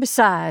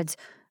 Besides,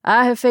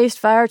 I have faced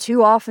fire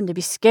too often to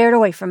be scared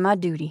away from my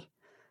duty.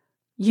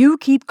 You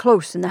keep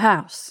close in the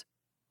house,"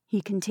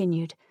 he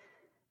continued,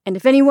 "and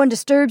if anyone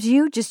disturbs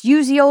you, just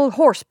use the old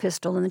horse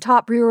pistol in the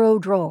top bureau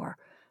drawer.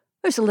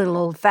 It's a little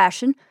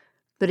old-fashioned,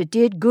 but it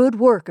did good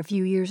work a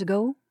few years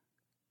ago."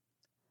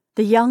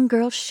 The young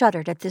girl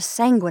shuddered at this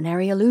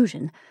sanguinary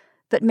allusion,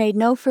 but made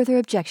no further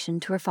objection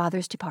to her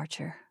father's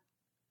departure.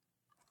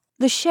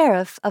 The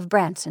sheriff of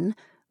Branson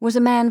was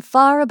a man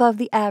far above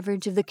the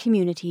average of the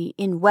community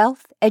in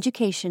wealth,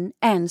 education,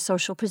 and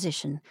social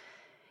position.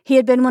 He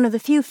had been one of the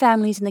few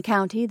families in the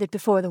county that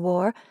before the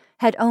war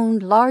had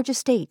owned large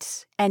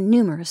estates and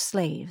numerous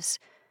slaves.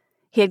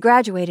 He had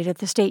graduated at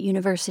the State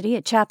University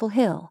at Chapel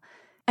Hill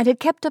and had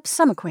kept up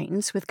some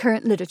acquaintance with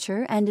current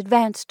literature and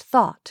advanced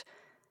thought.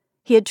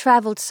 He had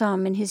traveled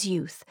some in his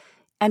youth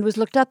and was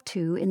looked up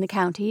to in the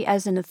county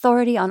as an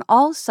authority on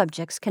all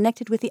subjects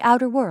connected with the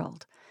outer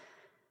world.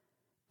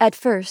 At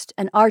first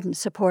an ardent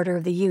supporter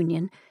of the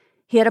Union,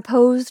 he had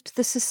opposed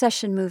the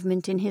secession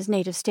movement in his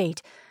native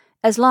state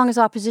as long as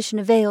opposition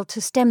availed to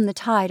stem the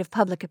tide of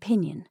public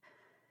opinion.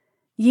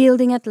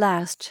 Yielding at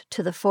last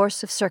to the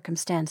force of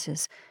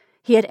circumstances,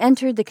 he had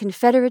entered the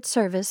Confederate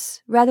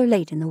service rather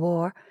late in the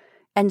war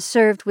and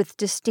served with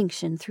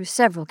distinction through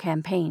several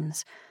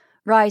campaigns,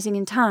 rising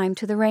in time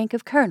to the rank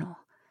of colonel.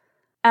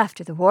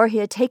 After the war he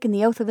had taken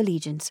the oath of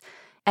allegiance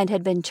and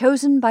had been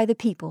chosen by the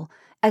people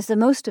as the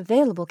most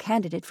available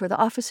candidate for the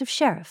office of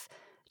sheriff,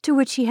 to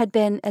which he had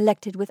been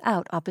elected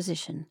without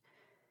opposition.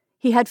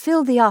 He had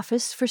filled the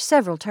office for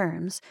several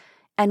terms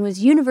and was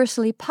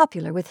universally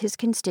popular with his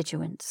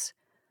constituents.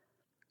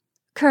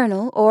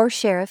 Colonel or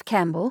Sheriff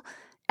Campbell,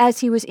 as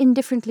he was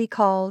indifferently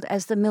called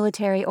as the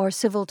military or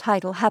civil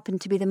title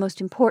happened to be the most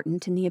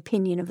important in the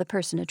opinion of the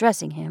person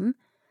addressing him,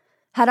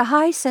 had a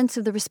high sense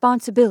of the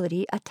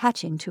responsibility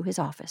attaching to his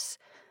office.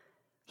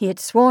 He had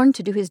sworn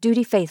to do his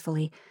duty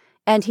faithfully,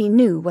 and he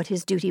knew what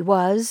his duty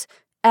was,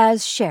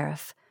 as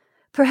sheriff,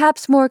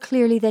 perhaps more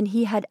clearly than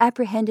he had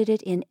apprehended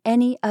it in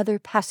any other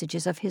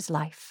passages of his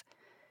life.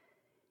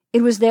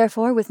 It was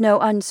therefore with no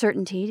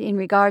uncertainty in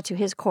regard to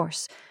his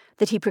course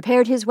that he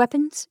prepared his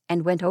weapons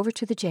and went over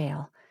to the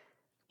jail.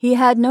 He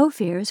had no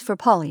fears for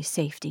Polly's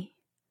safety.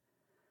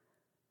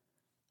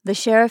 The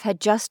sheriff had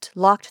just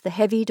locked the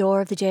heavy door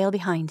of the jail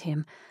behind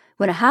him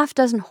when a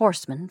half-dozen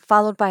horsemen,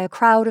 followed by a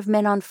crowd of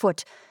men on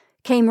foot,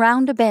 came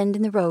round a bend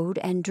in the road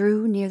and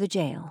drew near the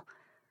jail.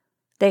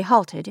 They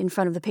halted in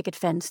front of the picket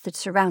fence that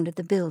surrounded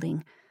the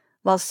building,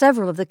 while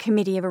several of the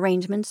committee of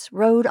arrangements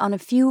rode on a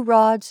few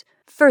rods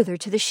further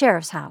to the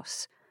sheriff's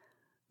house.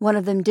 One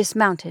of them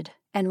dismounted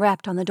and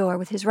rapped on the door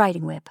with his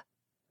riding whip.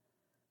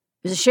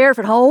 "Is the sheriff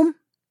at home?"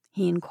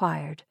 he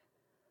inquired.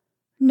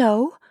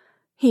 "No,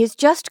 he has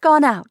just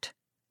gone out,"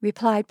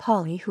 replied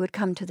Polly, who had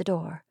come to the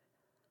door.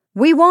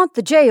 "We want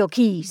the jail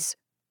keys,"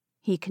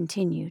 he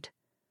continued.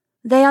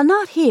 "They are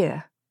not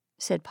here,"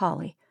 said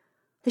Polly.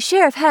 "The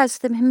sheriff has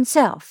them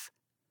himself."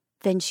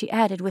 Then she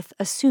added with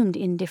assumed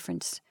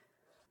indifference,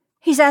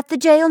 "He's at the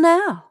jail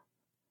now."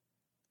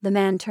 The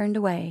man turned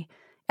away,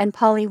 and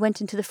Polly went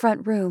into the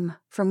front room,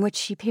 from which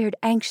she peered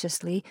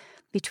anxiously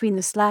between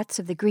the slats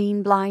of the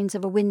green blinds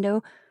of a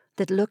window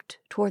that looked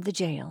toward the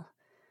jail.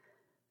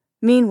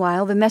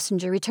 Meanwhile the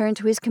messenger returned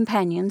to his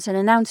companions and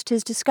announced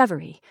his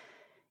discovery.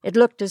 It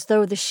looked as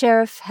though the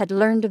sheriff had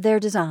learned of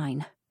their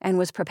design and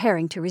was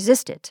preparing to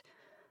resist it.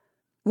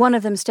 One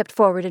of them stepped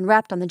forward and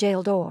rapped on the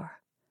jail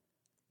door.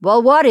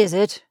 "Well, what is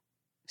it?"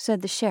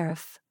 said the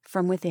sheriff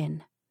from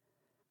within.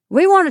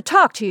 "We want to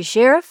talk to you,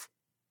 Sheriff,"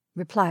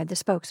 replied the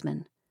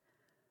spokesman.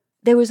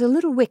 There was a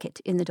little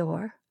wicket in the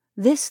door.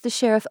 This the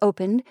sheriff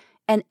opened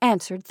and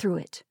answered through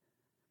it.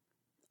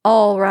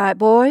 "All right,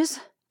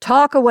 boys,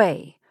 talk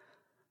away.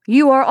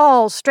 You are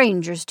all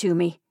strangers to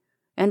me,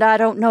 and I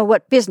don't know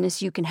what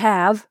business you can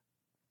have."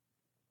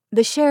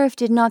 The sheriff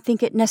did not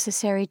think it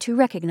necessary to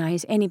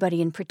recognize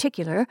anybody in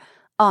particular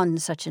on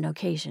such an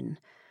occasion.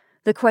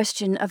 The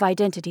question of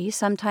identity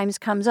sometimes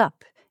comes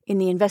up in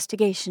the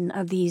investigation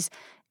of these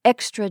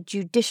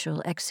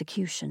extrajudicial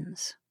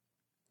executions.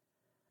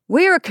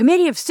 "We're a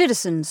committee of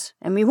citizens,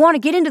 and we want to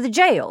get into the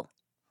jail."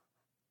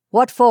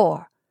 "What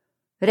for?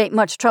 It ain't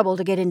much trouble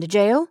to get into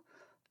jail.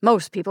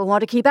 Most people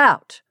want to keep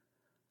out."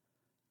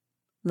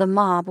 The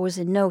mob was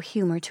in no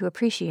humor to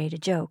appreciate a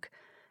joke,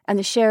 and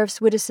the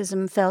sheriff's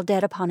witticism fell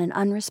dead upon an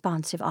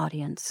unresponsive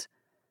audience.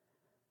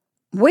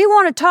 "We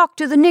want to talk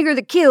to the nigger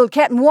that killed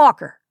Captain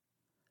Walker."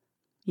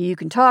 "You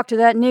can talk to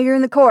that nigger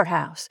in the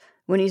courthouse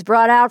when he's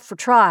brought out for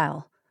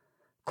trial.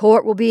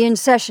 Court will be in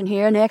session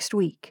here next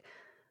week.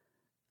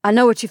 I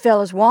know what you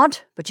fellas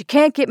want, but you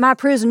can't get my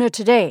prisoner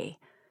today.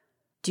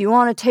 Do you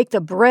want to take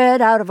the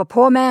bread out of a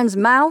poor man's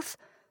mouth?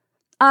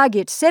 I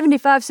get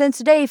 75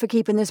 cents a day for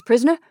keeping this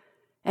prisoner,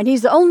 and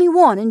he's the only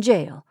one in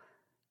jail.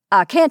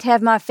 I can't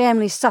have my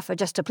family suffer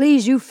just to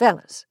please you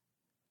fellas."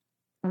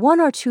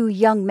 One or two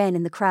young men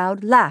in the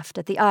crowd laughed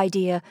at the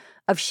idea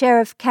of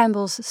Sheriff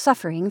Campbell's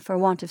suffering for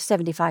want of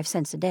 75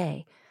 cents a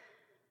day,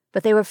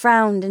 but they were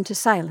frowned into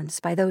silence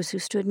by those who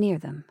stood near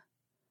them.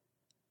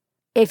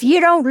 "If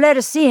you don't let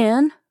us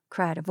in,"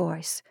 cried a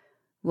voice,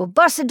 "we'll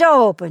bust the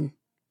door open."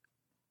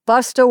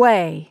 "Bust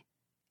away,"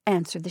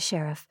 answered the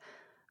sheriff,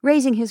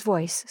 raising his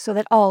voice so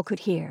that all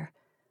could hear.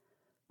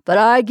 "But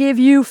I give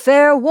you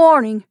fair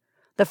warning.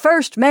 The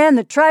first man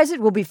that tries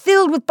it will be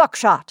filled with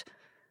buckshot.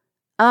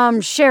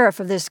 I'm sheriff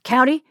of this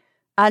county.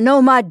 I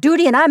know my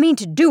duty, and I mean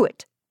to do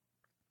it."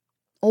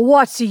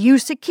 "What's the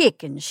use of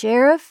kicking,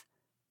 Sheriff?"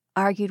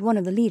 argued one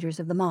of the leaders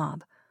of the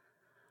mob.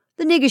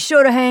 The nigger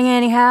should hang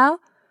anyhow.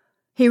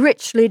 He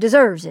richly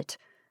deserves it.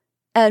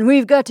 And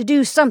we've got to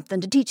do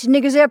something to teach the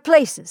niggers their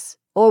places,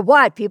 or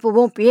white people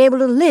won't be able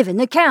to live in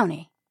the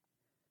county."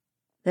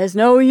 "There's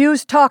no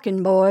use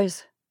talking,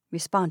 boys,"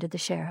 responded the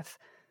sheriff.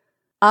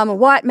 "I'm a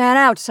white man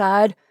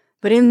outside,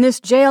 but in this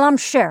jail I'm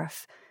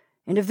sheriff,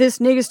 and if this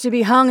nigger's to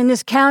be hung in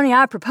this county,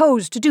 I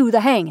propose to do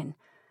the hanging.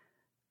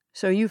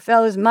 So you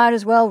fellas might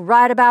as well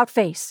ride about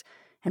face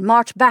and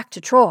march back to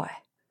Troy.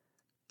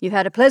 You've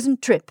had a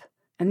pleasant trip,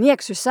 and the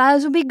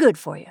exercise will be good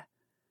for you.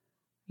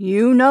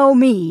 You know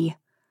me.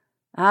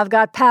 I've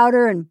got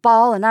powder and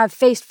ball, and I've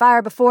faced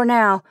fire before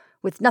now,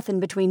 with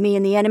nothing between me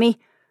and the enemy,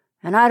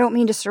 and I don't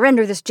mean to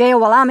surrender this jail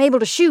while I'm able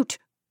to shoot."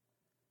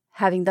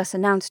 Having thus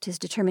announced his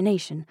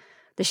determination,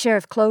 the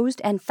sheriff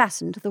closed and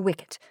fastened the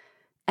wicket,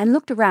 and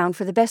looked around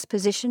for the best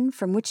position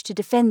from which to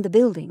defend the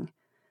building.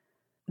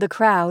 The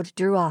crowd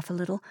drew off a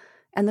little,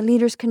 and the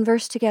leaders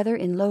conversed together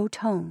in low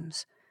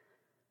tones.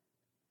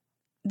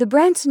 The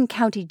Branson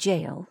County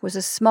Jail was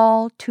a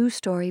small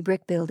 2-story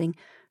brick building,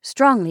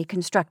 strongly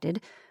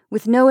constructed,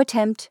 with no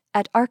attempt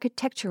at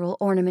architectural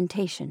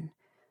ornamentation.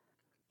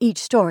 Each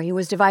story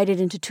was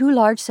divided into 2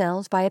 large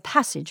cells by a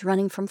passage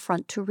running from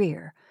front to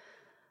rear.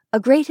 A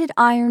grated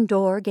iron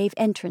door gave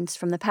entrance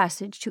from the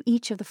passage to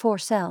each of the 4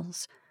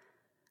 cells.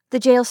 The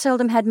jail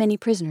seldom had many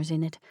prisoners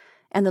in it,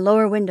 and the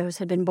lower windows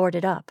had been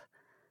boarded up.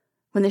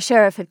 When the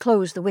sheriff had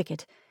closed the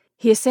wicket,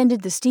 he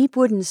ascended the steep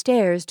wooden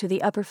stairs to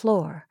the upper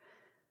floor.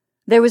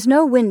 There was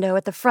no window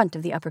at the front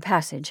of the upper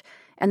passage,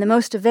 and the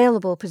most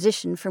available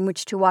position from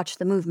which to watch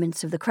the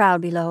movements of the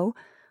crowd below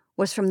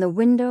was from the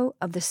window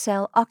of the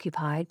cell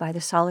occupied by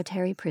the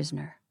solitary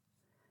prisoner.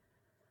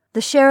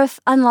 The sheriff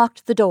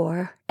unlocked the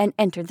door and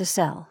entered the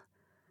cell.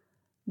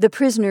 The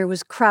prisoner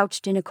was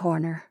crouched in a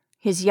corner,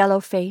 his yellow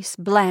face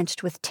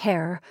blanched with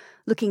terror,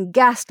 looking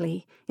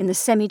ghastly in the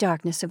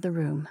semi-darkness of the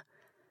room.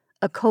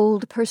 A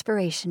cold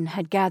perspiration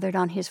had gathered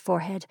on his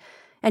forehead,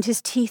 and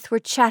his teeth were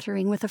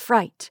chattering with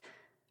affright.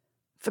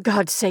 "For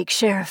God's sake,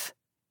 Sheriff,"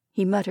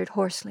 he muttered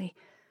hoarsely,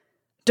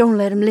 "don't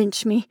let him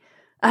lynch me.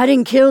 I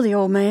didn't kill the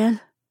old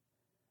man."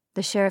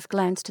 The sheriff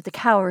glanced at the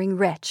cowering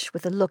wretch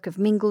with a look of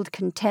mingled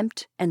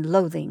contempt and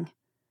loathing.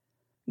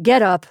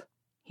 "Get up,"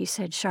 he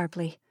said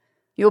sharply.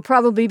 "You'll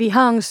probably be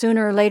hung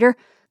sooner or later,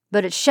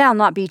 but it shall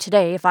not be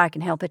today if I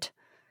can help it.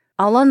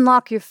 I'll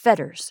unlock your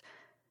fetters,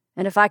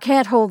 and if I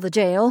can't hold the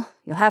jail,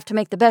 you'll have to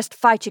make the best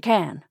fight you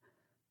can.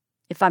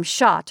 If I'm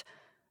shot,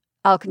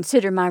 I'll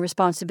consider my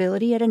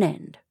responsibility at an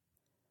end."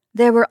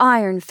 There were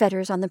iron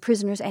fetters on the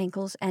prisoner's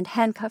ankles and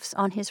handcuffs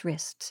on his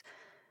wrists.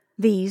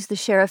 These the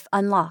sheriff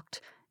unlocked,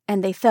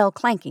 and they fell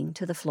clanking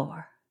to the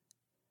floor.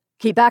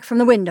 "Keep back from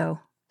the window,"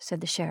 said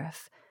the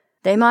sheriff.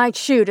 "They might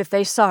shoot if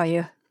they saw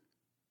you."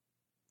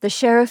 The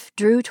sheriff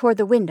drew toward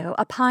the window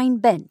a pine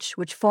bench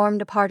which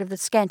formed a part of the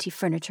scanty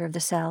furniture of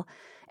the cell,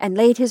 and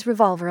laid his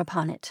revolver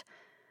upon it.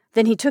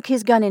 Then he took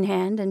his gun in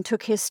hand and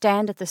took his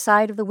stand at the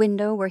side of the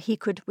window where he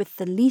could, with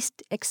the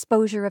least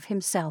exposure of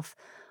himself,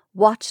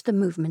 watch the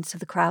movements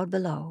of the crowd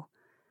below.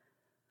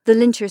 The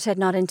lynchers had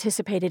not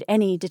anticipated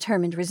any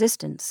determined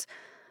resistance.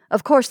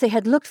 Of course they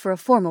had looked for a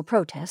formal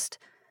protest,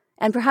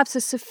 and perhaps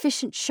a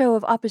sufficient show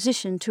of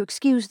opposition to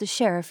excuse the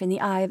sheriff in the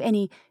eye of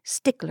any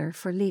stickler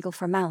for legal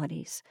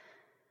formalities.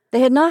 They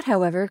had not,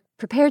 however,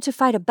 prepared to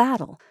fight a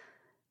battle,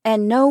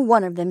 and no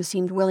one of them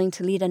seemed willing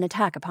to lead an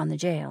attack upon the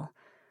jail.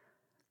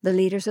 The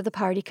leaders of the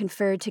party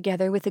conferred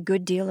together with a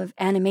good deal of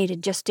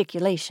animated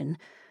gesticulation,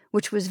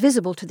 which was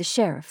visible to the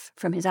sheriff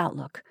from his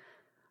outlook,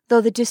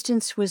 though the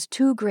distance was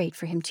too great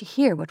for him to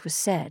hear what was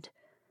said.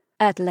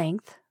 At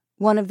length,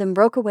 one of them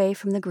broke away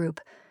from the group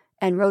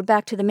and rode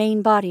back to the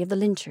main body of the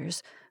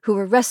lynchers, who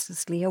were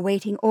restlessly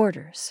awaiting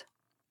orders.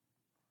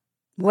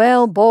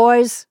 "Well,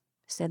 boys,"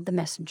 said the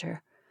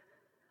messenger,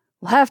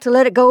 "we'll have to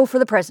let it go for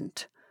the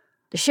present.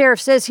 The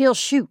sheriff says he'll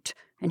shoot,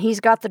 and he's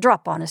got the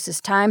drop on us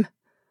this time.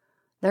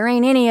 There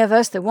ain't any of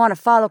us that want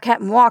to follow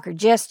Captain Walker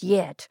just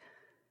yet.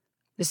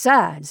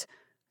 Besides, the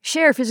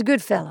sheriff is a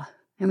good fellow,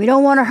 and we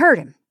don't want to hurt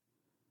him.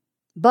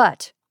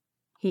 But,"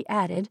 he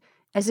added,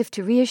 as if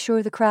to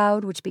reassure the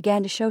crowd which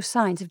began to show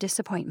signs of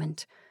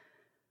disappointment,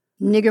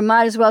 "nigger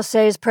might as well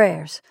say his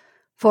prayers,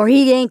 for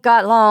he ain't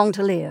got long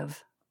to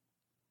live."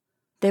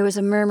 There was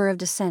a murmur of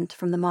dissent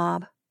from the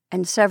mob,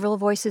 and several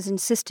voices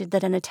insisted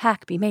that an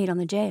attack be made on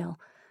the jail.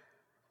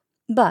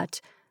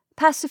 But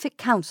pacific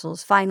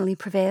counsels finally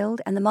prevailed,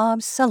 and the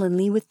mob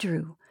sullenly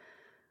withdrew.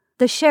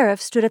 The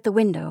sheriff stood at the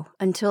window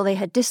until they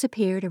had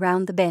disappeared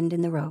around the bend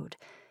in the road.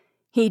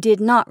 He did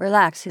not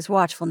relax his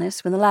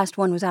watchfulness when the last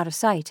one was out of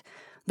sight.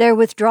 Their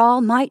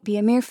withdrawal might be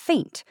a mere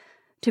feint,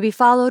 to be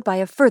followed by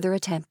a further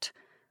attempt.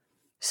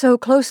 So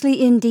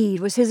closely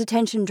indeed was his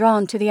attention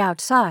drawn to the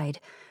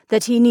outside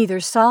that he neither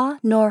saw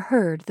nor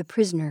heard the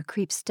prisoner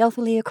creep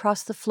stealthily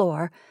across the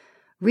floor,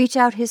 reach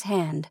out his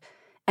hand,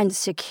 and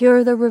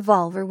secure the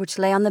revolver which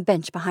lay on the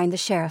bench behind the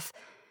sheriff,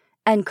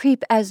 and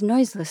creep as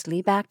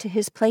noiselessly back to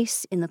his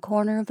place in the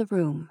corner of the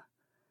room.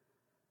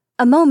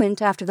 A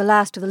moment after the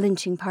last of the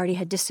lynching party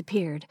had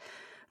disappeared,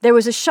 there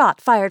was a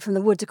shot fired from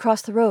the woods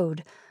across the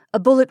road, a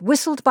bullet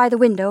whistled by the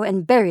window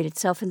and buried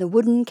itself in the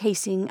wooden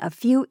casing a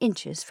few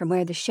inches from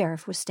where the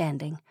sheriff was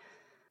standing.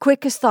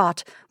 Quick as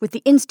thought, with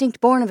the instinct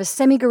born of a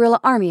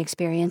semi-guerrilla army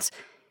experience,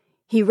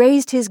 he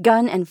raised his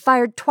gun and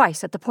fired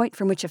twice at the point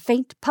from which a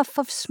faint puff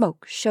of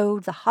smoke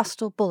showed the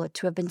hostile bullet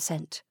to have been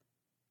sent.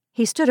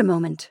 He stood a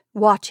moment,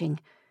 watching,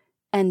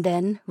 and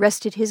then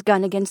rested his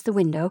gun against the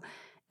window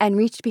and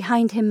reached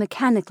behind him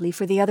mechanically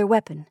for the other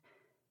weapon.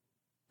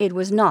 It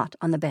was not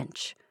on the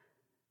bench.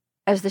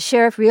 As the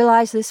sheriff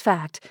realized this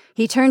fact,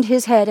 he turned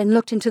his head and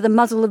looked into the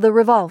muzzle of the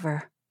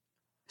revolver.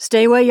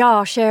 "Stay where you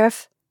are,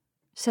 Sheriff,"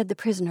 said the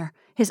prisoner,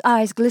 his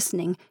eyes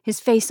glistening, his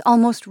face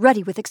almost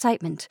ruddy with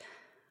excitement.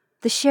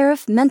 The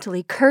sheriff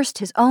mentally cursed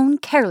his own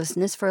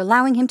carelessness for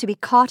allowing him to be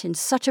caught in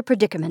such a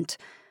predicament.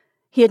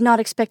 He had not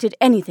expected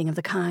anything of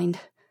the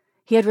kind.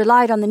 He had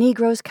relied on the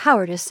Negro's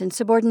cowardice and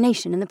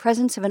subordination in the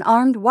presence of an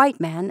armed white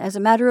man as a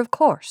matter of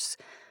course.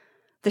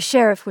 The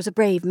sheriff was a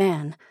brave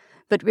man,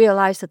 but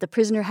realized that the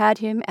prisoner had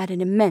him at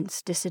an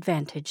immense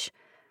disadvantage.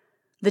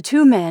 The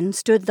two men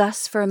stood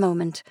thus for a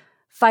moment,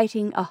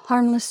 fighting a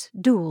harmless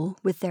duel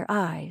with their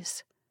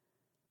eyes.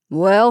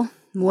 "Well,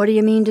 what do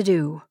you mean to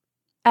do?"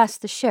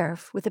 asked the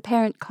sheriff with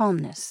apparent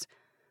calmness.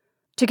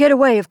 "To get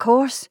away, of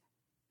course,"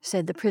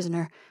 said the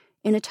prisoner,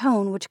 in a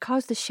tone which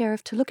caused the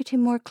sheriff to look at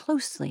him more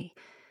closely,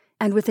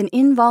 and with an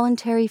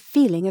involuntary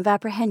feeling of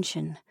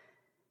apprehension.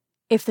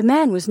 If the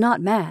man was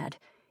not mad,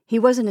 he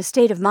was in a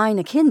state of mind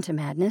akin to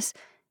madness,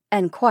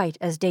 and quite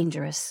as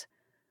dangerous.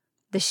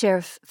 The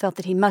sheriff felt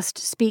that he must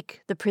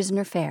speak the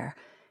prisoner fair,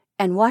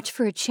 and watch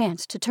for a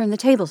chance to turn the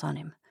tables on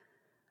him.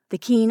 The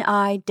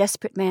keen-eyed,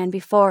 desperate man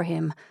before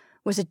him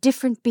was a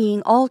different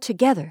being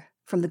altogether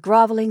from the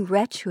groveling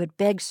wretch who had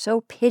begged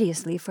so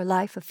piteously for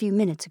life a few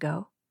minutes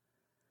ago.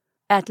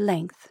 At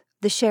length,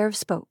 the sheriff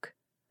spoke.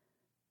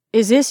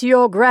 "Is this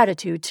your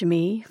gratitude to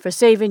me for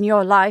saving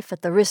your life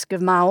at the risk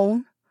of my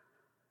own?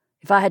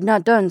 If I had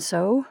not done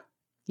so,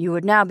 you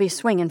would now be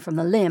swinging from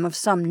the limb of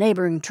some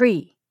neighboring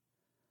tree."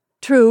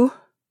 "True,"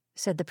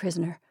 said the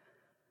prisoner.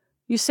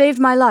 "You saved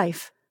my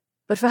life,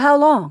 but for how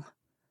long?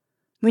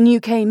 When you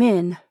came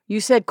in,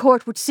 you said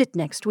court would sit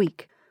next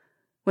week.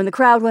 When the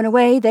crowd went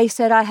away, they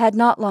said I had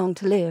not long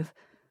to live.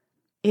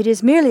 It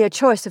is merely a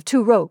choice of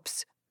two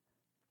ropes."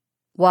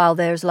 "While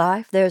there's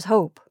life, there's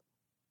hope,"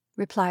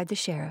 replied the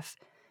sheriff.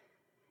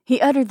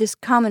 He uttered this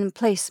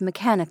commonplace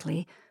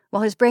mechanically,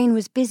 while his brain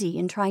was busy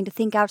in trying to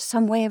think out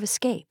some way of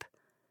escape.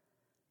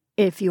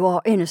 "If you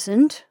are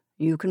innocent,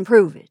 you can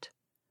prove it."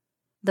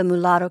 The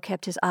mulatto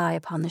kept his eye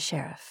upon the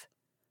sheriff.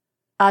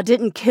 "I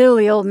didn't kill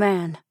the old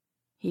man,"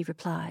 he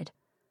replied,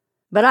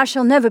 "but I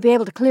shall never be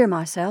able to clear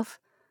myself.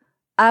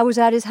 I was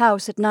at his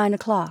house at 9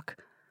 o'clock.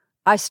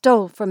 I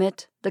stole from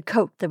it the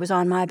coat that was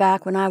on my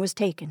back when I was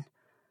taken.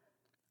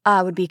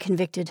 I would be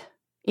convicted,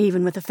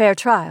 even with a fair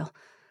trial,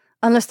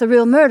 unless the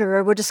real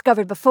murderer were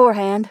discovered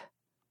beforehand."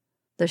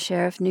 The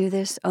sheriff knew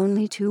this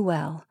only too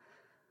well.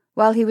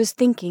 While he was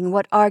thinking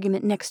what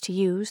argument next to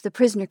use, the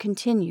prisoner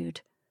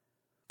continued.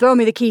 "Throw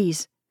me the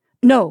keys.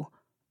 No,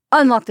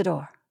 unlock the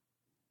door."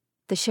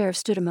 The sheriff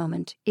stood a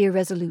moment,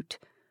 irresolute.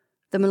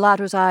 The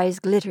mulatto's eyes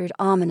glittered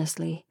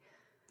ominously.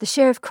 The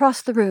sheriff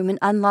crossed the room and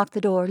unlocked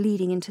the door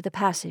leading into the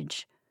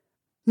passage.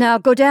 "Now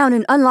go down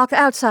and unlock the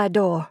outside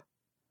door."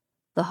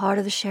 The heart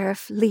of the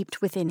sheriff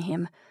leaped within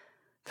him.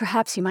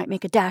 Perhaps he might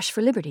make a dash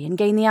for liberty and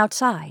gain the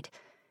outside.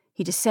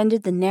 He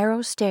descended the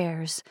narrow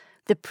stairs,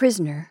 the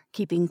prisoner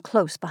keeping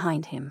close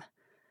behind him.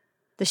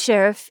 The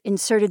sheriff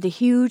inserted the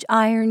huge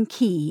iron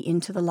key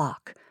into the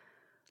lock.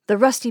 The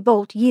rusty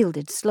bolt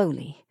yielded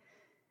slowly.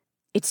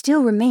 It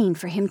still remained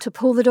for him to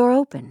pull the door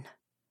open.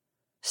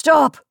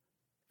 "Stop!"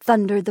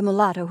 thundered the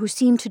mulatto, who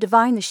seemed to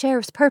divine the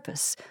sheriff's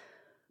purpose.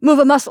 "Move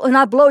a muscle and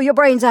I'll blow your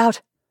brains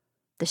out."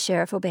 The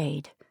sheriff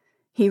obeyed.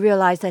 He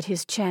realized that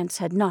his chance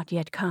had not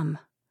yet come.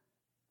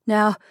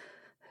 "Now,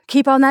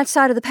 keep on that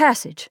side of the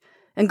passage,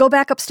 and go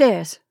back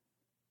upstairs."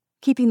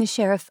 Keeping the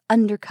sheriff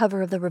under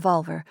cover of the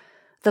revolver,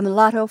 the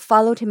mulatto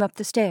followed him up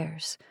the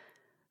stairs.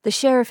 The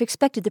sheriff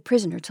expected the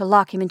prisoner to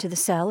lock him into the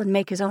cell and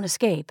make his own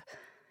escape.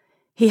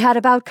 He had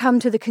about come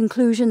to the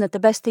conclusion that the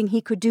best thing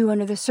he could do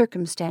under the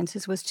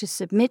circumstances was to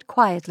submit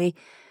quietly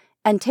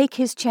and take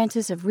his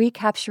chances of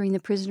recapturing the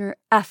prisoner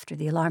after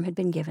the alarm had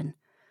been given.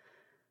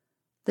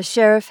 The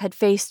sheriff had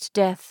faced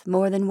death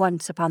more than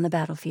once upon the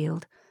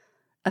battlefield.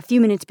 A few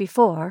minutes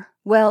before,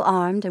 well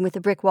armed and with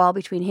a brick wall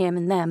between him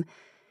and them,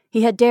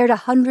 he had dared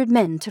 100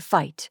 men to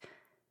fight.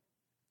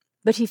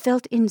 But he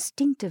felt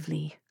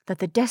instinctively that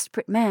the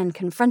desperate man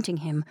confronting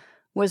him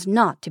was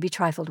not to be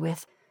trifled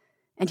with,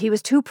 and he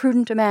was too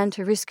prudent a man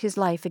to risk his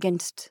life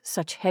against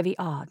such heavy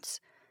odds.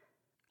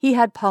 He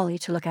had Polly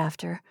to look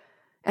after,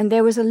 and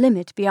there was a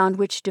limit beyond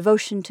which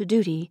devotion to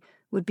duty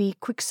would be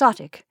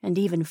quixotic and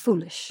even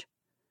foolish.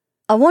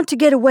 "I want to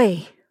get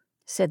away,"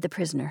 said the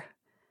prisoner,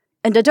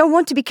 "and I don't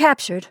want to be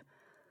captured,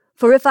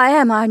 for if I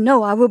am, I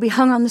know I will be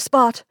hung on the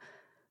spot.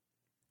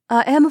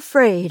 I am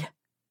afraid,"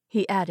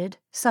 he added,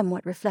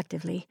 somewhat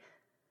reflectively,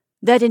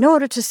 "that in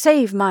order to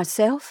save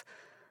myself,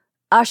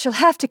 I shall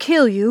have to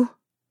kill you."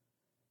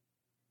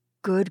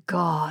 "Good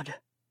God,"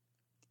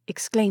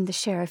 exclaimed the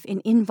sheriff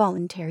in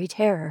involuntary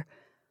terror.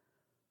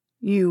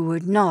 "You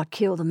would not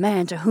kill the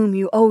man to whom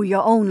you owe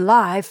your own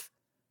life."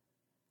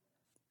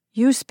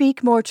 "You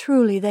speak more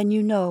truly than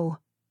you know,"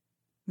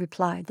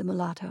 replied the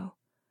mulatto.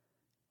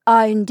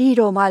 "I indeed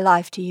owe my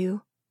life to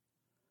you."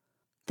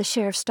 The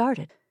sheriff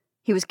started.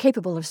 He was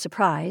capable of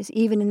surprise,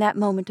 even in that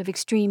moment of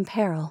extreme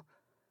peril.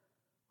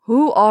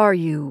 "Who are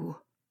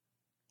you?"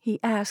 he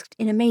asked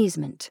in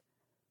amazement.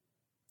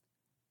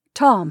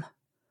 "Tom,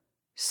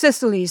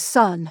 Cicely's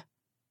son,"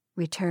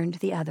 returned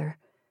the other.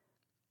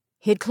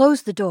 He had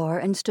closed the door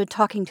and stood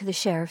talking to the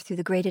sheriff through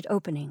the grated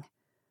opening.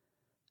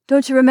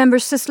 "Don't you remember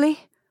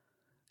Cicely?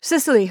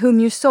 Cicely, whom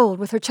you sold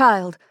with her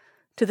child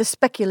to the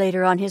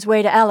speculator on his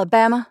way to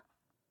Alabama?"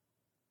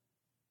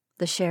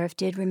 The sheriff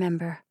did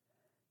remember.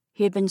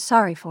 He had been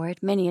sorry for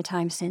it many a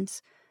time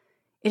since.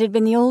 It had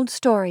been the old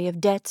story of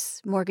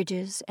debts,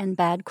 mortgages, and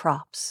bad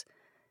crops.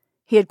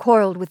 He had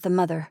quarreled with the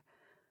mother.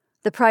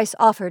 The price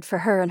offered for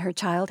her and her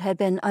child had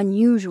been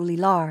unusually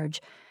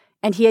large,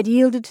 and he had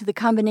yielded to the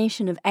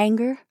combination of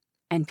anger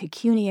and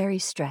pecuniary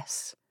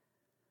stress.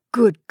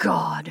 "Good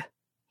God,"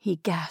 he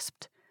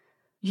gasped.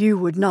 "You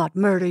would not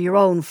murder your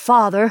own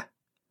father?"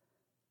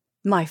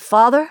 "My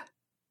father?"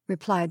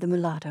 replied the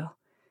mulatto.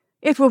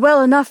 "It were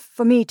well enough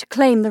for me to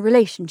claim the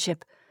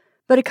relationship,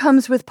 but it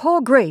comes with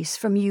poor grace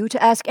from you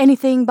to ask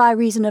anything by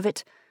reason of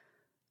it.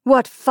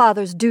 What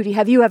father's duty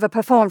have you ever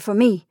performed for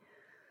me?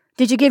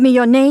 Did you give me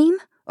your name,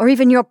 or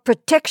even your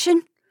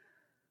protection?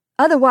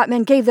 Other white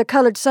men gave their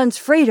colored sons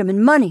freedom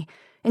and money,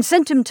 and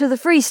sent them to the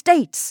free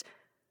states.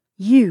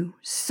 You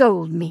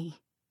sold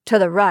me to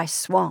the rice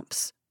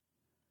swamps."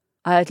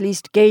 "I at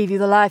least gave you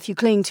the life you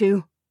cling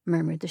to,"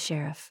 murmured the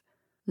sheriff.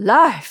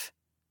 "Life?"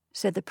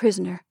 said the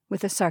prisoner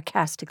with a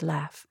sarcastic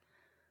laugh.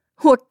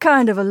 "What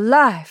kind of a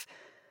life?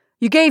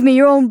 You gave me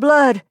your own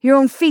blood, your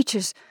own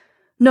features.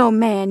 No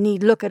man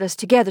need look at us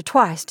together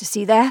twice to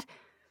see that.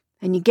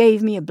 And you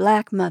gave me a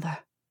black mother.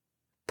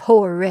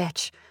 Poor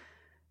wretch.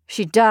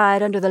 She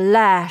died under the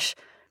lash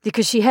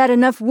because she had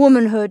enough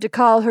womanhood to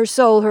call her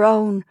soul her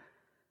own.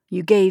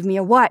 You gave me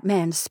a white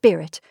man's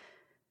spirit,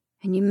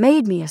 and you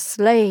made me a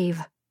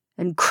slave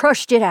and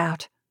crushed it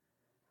out."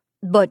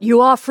 "But you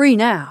are free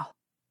now,"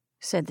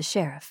 said the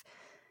sheriff.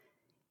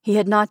 He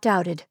had not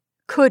doubted,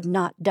 could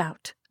not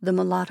doubt, the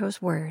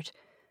mulatto's word.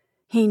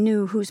 He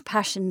knew whose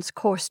passions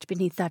coursed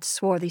beneath that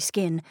swarthy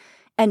skin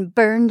and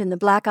burned in the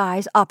black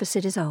eyes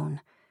opposite his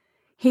own.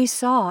 He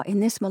saw in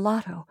this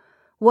mulatto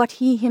what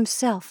he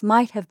himself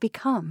might have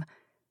become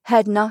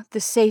had not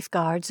the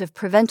safeguards of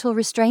parental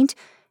restraint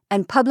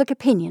and public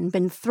opinion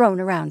been thrown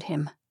around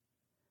him.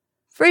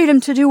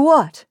 "Freedom to do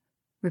what?"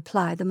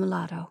 replied the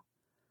mulatto.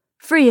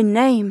 "Free in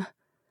name,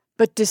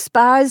 but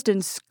despised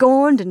and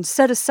scorned and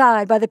set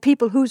aside by the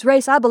people whose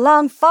race I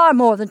belong far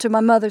more than to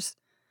my mother's."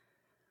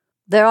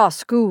 "There are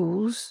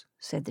schools,"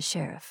 said the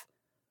sheriff.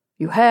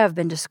 "You have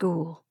been to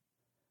school."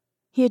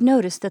 He had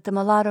noticed that the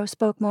mulatto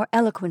spoke more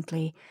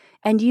eloquently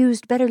and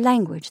used better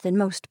language than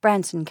most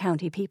Branson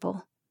County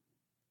people.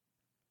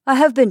 "I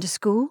have been to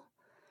school,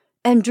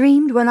 and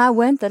dreamed when I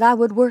went that I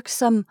would work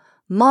some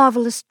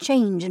marvelous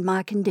change in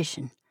my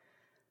condition.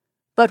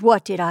 But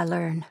what did I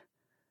learn?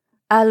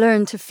 I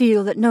learned to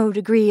feel that no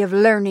degree of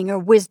learning or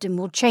wisdom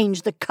will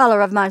change the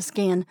color of my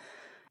skin,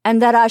 and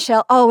that I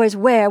shall always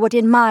wear what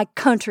in my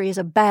country is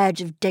a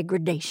badge of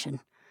degradation.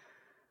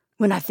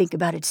 When I think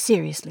about it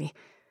seriously,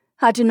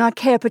 I do not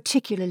care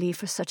particularly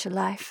for such a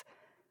life.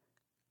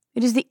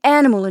 It is the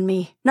animal in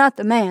me, not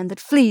the man, that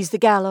flees the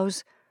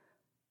gallows.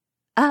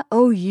 I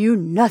owe you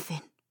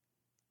nothing,"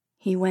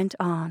 he went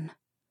on,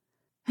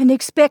 "and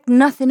expect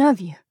nothing of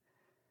you.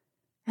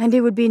 And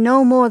it would be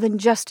no more than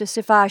justice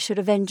if I should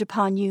avenge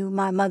upon you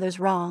my mother's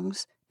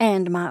wrongs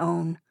and my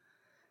own.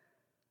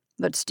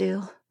 But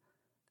still,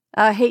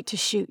 I hate to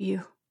shoot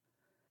you.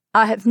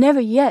 I have never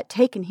yet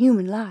taken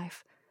human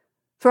life,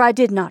 for I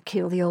did not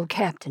kill the old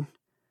captain.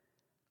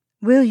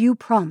 Will you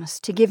promise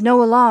to give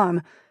no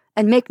alarm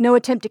and make no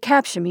attempt to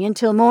capture me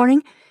until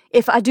morning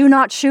if I do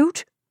not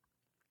shoot?"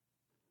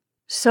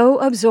 So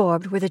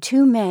absorbed were the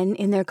two men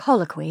in their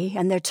colloquy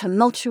and their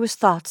tumultuous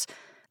thoughts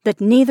that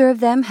neither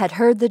of them had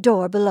heard the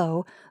door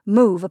below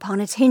move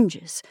upon its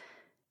hinges.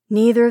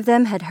 Neither of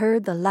them had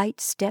heard the light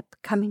step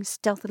coming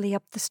stealthily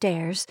up the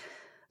stairs,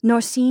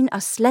 nor seen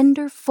a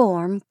slender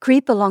form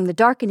creep along the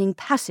darkening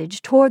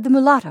passage toward the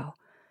mulatto.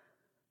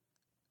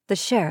 The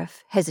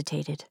sheriff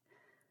hesitated.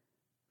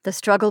 The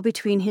struggle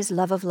between his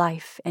love of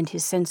life and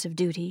his sense of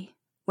duty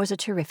was a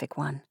terrific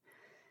one.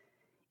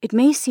 It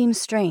may seem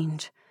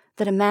strange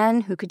that a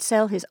man who could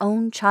sell his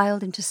own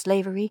child into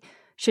slavery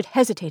should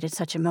hesitate at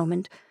such a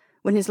moment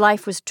when his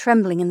life was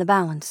trembling in the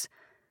balance,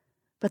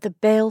 but the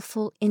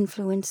baleful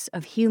influence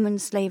of human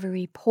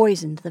slavery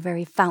poisoned the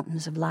very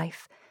fountains of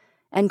life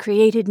and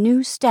created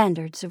new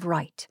standards of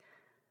right.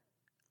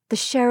 The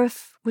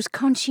sheriff was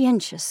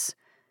conscientious.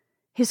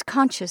 His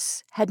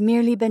conscience had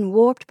merely been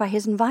warped by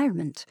his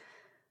environment.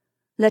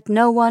 Let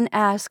no one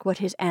ask what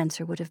his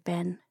answer would have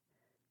been.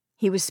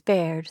 He was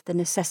spared the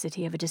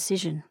necessity of a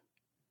decision.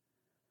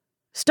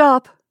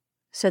 "Stop,"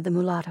 said the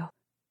mulatto.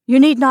 You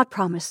need not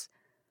promise.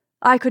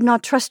 I could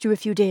not trust you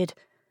if you did.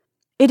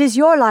 It is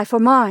your life or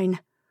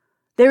mine.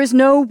 There is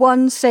no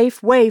one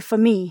safe way for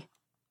me.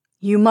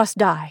 You must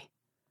die."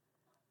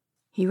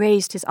 He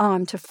raised his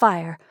arm to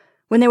fire,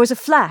 when there was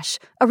a flash,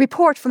 a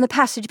report from the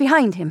passage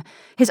behind him.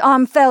 His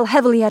arm fell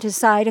heavily at his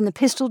side, and the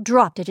pistol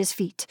dropped at his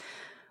feet.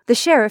 The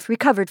sheriff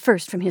recovered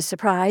first from his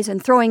surprise,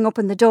 and throwing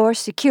open the door,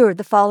 secured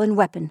the fallen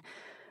weapon.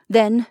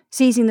 Then,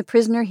 seizing the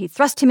prisoner, he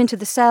thrust him into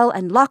the cell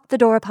and locked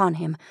the door upon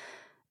him,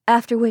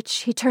 after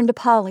which he turned to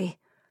Polly,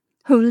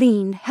 who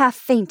leaned,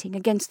 half-fainting,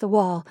 against the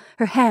wall,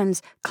 her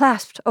hands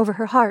clasped over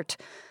her heart.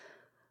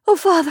 "Oh,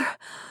 Father,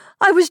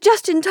 I was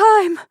just in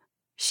time!"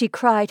 she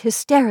cried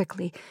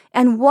hysterically,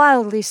 and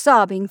wildly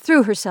sobbing,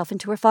 threw herself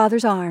into her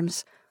father's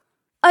arms.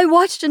 "I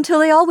watched until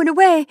they all went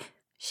away,"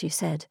 she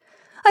said.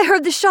 "I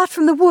heard the shot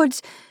from the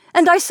woods,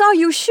 and I saw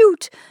you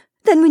shoot.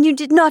 Then when you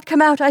did not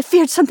come out, I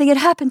feared something had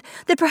happened,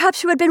 that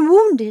perhaps you had been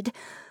wounded.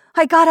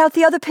 I got out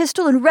the other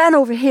pistol and ran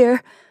over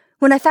here.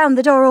 When I found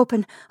the door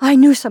open, I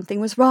knew something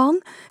was wrong,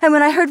 and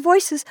when I heard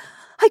voices,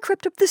 I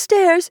crept up the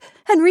stairs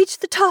and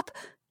reached the top,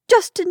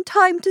 just in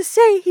time to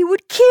say he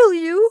would kill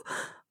you.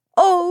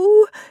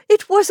 Oh,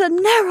 it was a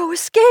narrow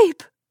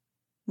escape."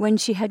 When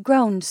she had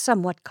grown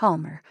somewhat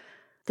calmer,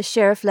 the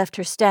sheriff left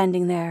her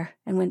standing there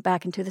and went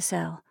back into the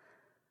cell.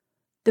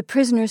 The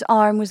prisoner's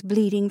arm was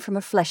bleeding from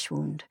a flesh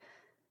wound.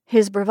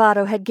 His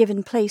bravado had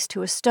given place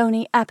to a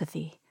stony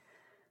apathy.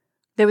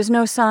 There was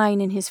no sign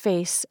in his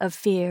face of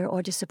fear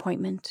or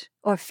disappointment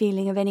or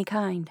feeling of any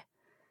kind.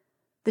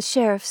 The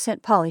sheriff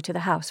sent Polly to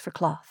the house for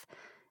cloth,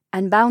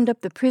 and bound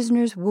up the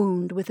prisoner's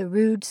wound with a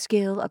rude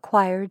skill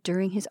acquired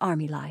during his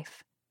army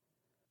life.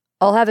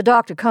 "I'll have a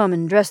doctor come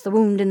and dress the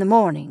wound in the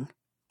morning,"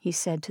 he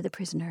said to the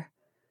prisoner.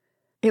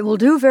 "It will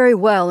do very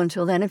well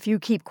until then if you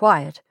keep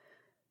quiet.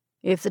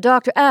 If the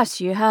doctor asks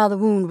you how the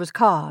wound was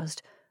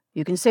caused,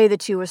 you can say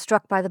that you were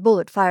struck by the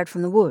bullet fired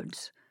from the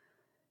woods.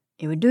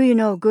 It would do you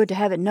no good to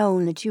have it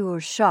known that you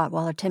were shot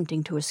while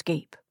attempting to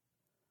escape."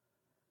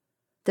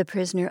 The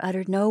prisoner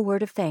uttered no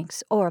word of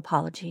thanks or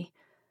apology,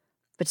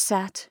 but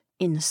sat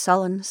in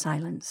sullen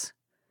silence.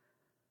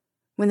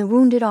 When the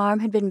wounded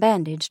arm had been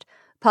bandaged,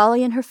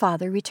 Polly and her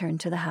father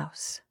returned to the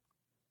house.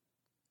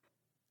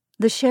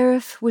 The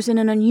sheriff was in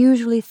an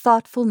unusually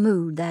thoughtful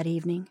mood that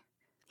evening.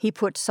 He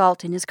put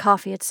salt in his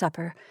coffee at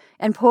supper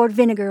and poured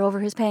vinegar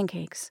over his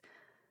pancakes.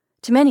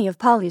 To many of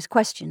Polly's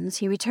questions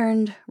he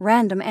returned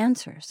random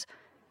answers.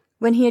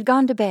 When he had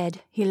gone to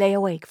bed, he lay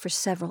awake for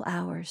several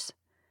hours.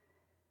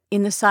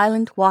 In the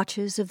silent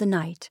watches of the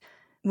night,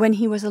 when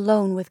he was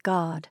alone with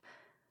God,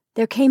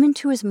 there came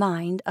into his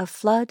mind a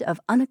flood of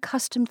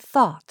unaccustomed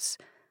thoughts.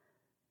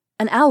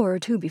 An hour or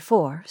two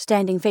before,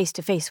 standing face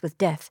to face with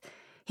death,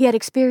 he had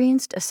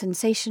experienced a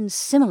sensation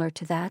similar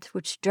to that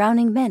which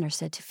drowning men are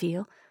said to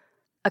feel,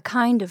 a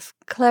kind of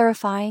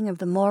clarifying of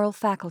the moral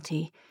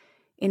faculty,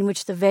 in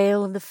which the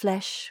veil of the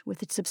flesh,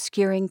 with its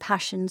obscuring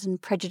passions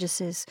and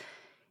prejudices,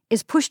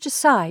 is pushed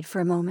aside for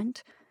a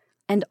moment,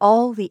 and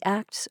all the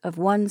acts of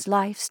one's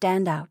life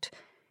stand out,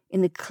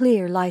 in the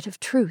clear light of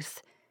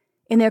truth,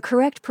 in their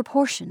correct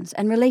proportions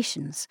and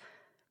relations,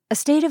 a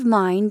state of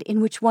mind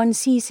in which one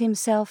sees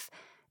himself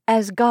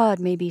as God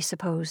may be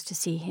supposed to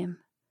see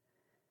him.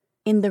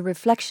 In the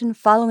reflection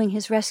following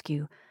his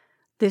rescue,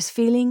 this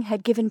feeling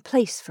had given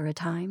place for a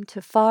time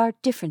to far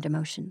different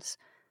emotions.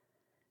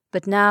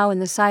 But now, in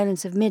the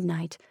silence of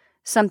midnight,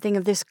 something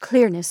of this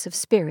clearness of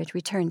spirit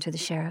returned to the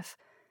sheriff.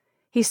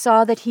 He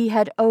saw that he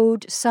had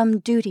owed some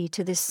duty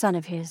to this son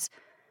of his,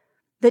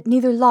 that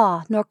neither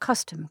law nor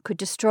custom could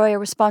destroy a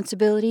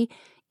responsibility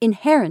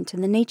inherent in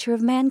the nature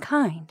of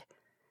mankind.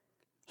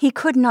 He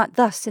could not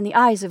thus, in the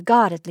eyes of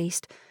God at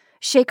least,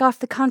 shake off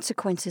the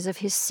consequences of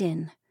his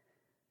sin.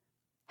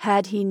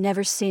 Had he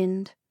never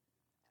sinned,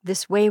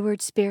 this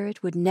wayward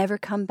spirit would never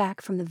come back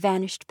from the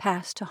vanished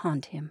past to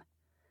haunt him.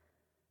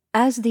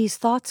 As these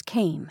thoughts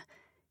came,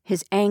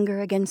 his anger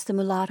against the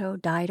mulatto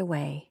died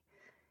away,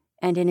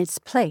 and in its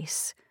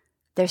place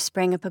there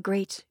sprang up a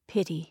great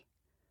pity.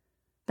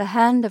 The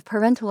hand of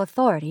parental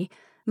authority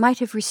might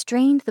have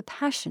restrained the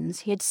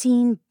passions he had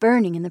seen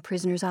burning in the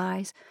prisoner's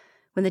eyes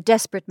when the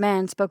desperate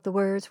man spoke the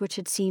words which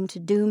had seemed to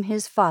doom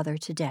his father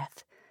to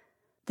death.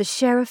 The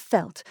sheriff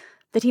felt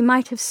that he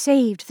might have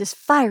saved this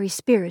fiery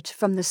spirit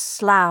from the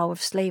slough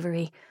of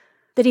slavery,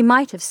 that he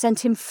might have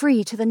sent him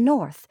free to the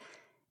north,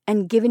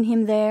 and given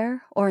him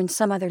there, or in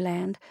some other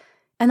land,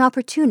 an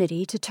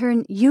opportunity to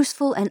turn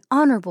useful and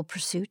honorable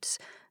pursuits,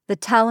 the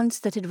talents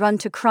that had run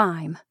to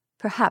crime,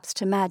 perhaps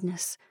to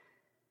madness.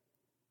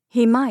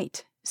 He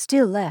might,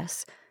 still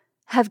less,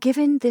 have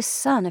given this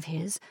son of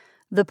his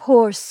the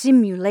poor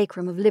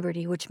simulacrum of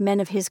liberty which men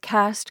of his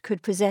caste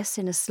could possess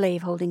in a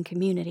slave-holding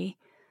community.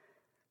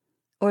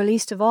 Or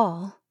least of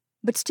all,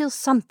 but still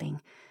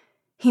something,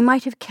 he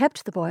might have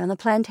kept the boy on the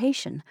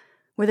plantation,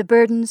 where the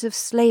burdens of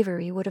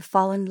slavery would have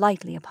fallen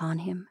lightly upon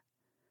him.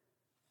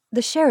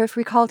 The sheriff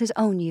recalled his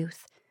own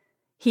youth.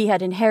 He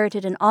had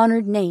inherited an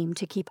honored name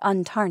to keep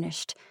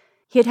untarnished.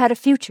 He had had a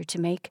future to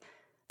make.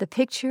 The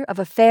picture of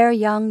a fair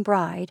young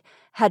bride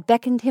had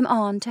beckoned him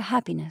on to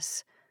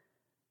happiness.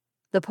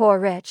 The poor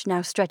wretch,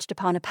 now stretched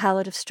upon a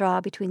pallet of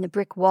straw between the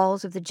brick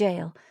walls of the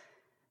jail,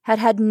 had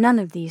had none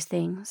of these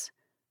things.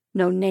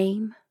 No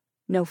name,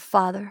 no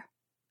father,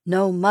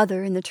 no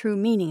mother in the true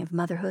meaning of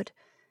motherhood,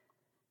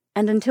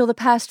 and until the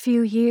past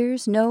few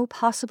years, no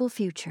possible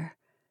future.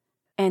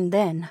 And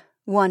then,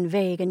 one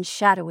vague and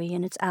shadowy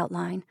in its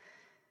outline,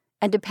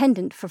 and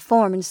dependent for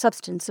form and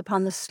substance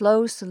upon the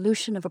slow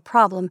solution of a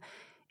problem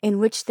in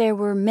which there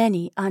were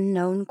many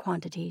unknown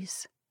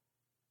quantities.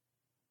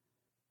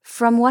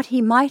 From what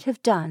he might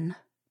have done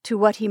to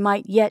what he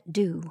might yet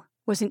do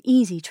was an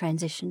easy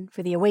transition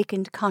for the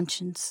awakened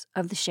conscience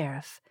of the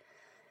sheriff.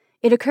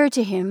 It occurred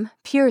to him,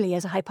 purely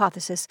as a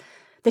hypothesis,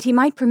 that he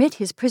might permit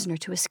his prisoner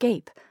to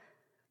escape.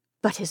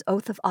 But his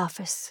oath of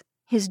office,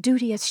 his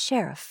duty as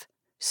sheriff,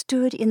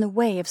 stood in the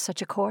way of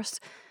such a course,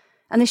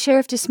 and the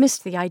sheriff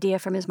dismissed the idea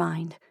from his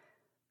mind.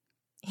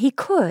 He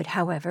could,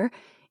 however,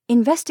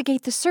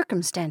 investigate the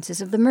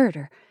circumstances of the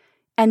murder,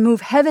 and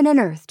move heaven and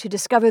earth to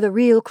discover the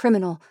real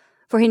criminal,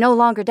 for he no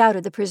longer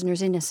doubted the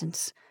prisoner's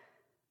innocence.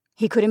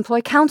 He could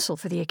employ counsel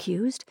for the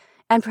accused,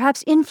 and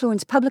perhaps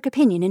influence public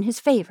opinion in his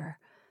favor.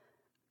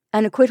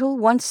 An acquittal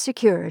once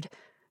secured,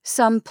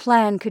 some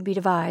plan could be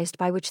devised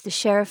by which the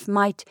sheriff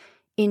might,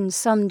 in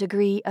some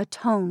degree,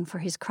 atone for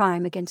his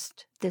crime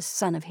against this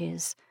son of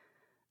his,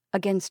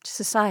 against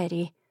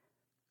society,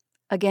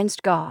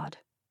 against God.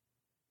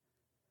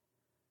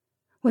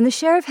 When the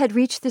sheriff had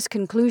reached this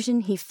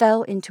conclusion, he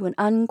fell into an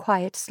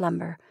unquiet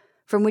slumber,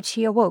 from which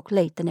he awoke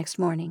late the next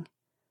morning.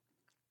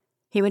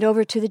 He went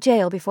over to the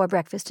jail before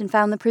breakfast and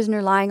found the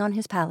prisoner lying on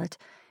his pallet,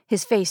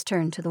 his face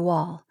turned to the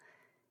wall.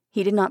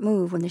 He did not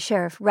move when the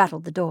sheriff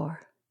rattled the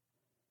door.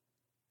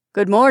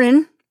 "Good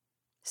morning,"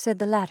 said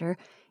the latter,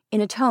 in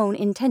a tone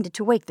intended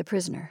to wake the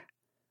prisoner.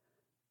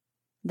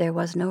 There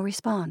was no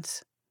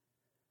response.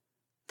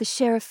 The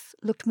sheriff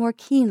looked more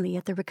keenly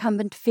at the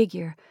recumbent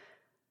figure.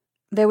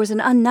 There was an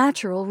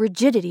unnatural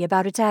rigidity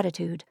about its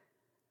attitude.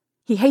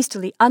 He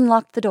hastily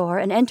unlocked the door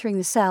and, entering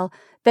the cell,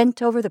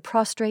 bent over the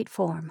prostrate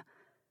form.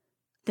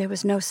 There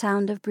was no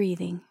sound of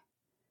breathing.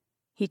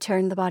 He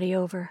turned the body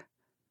over.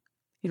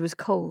 It was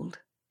cold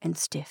and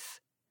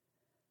stiff.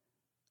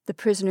 The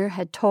prisoner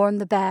had torn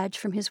the badge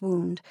from his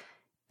wound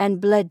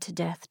and bled to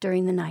death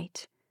during the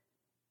night.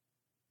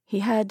 He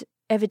had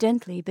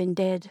evidently been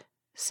dead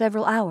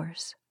several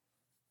hours.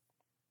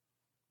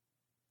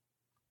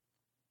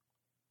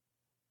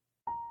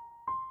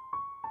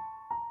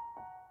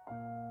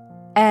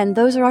 And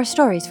those are our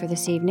stories for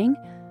this evening.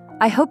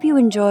 I hope you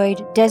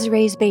enjoyed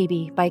Desiree's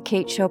Baby by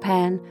Kate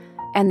Chopin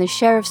and The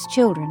Sheriff's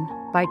Children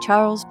by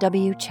Charles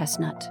W.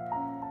 Chesnutt.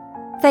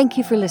 Thank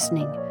you for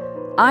listening.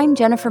 I'm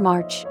Jennifer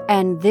March,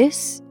 and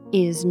this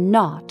is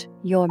not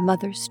your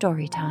mother's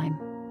story time.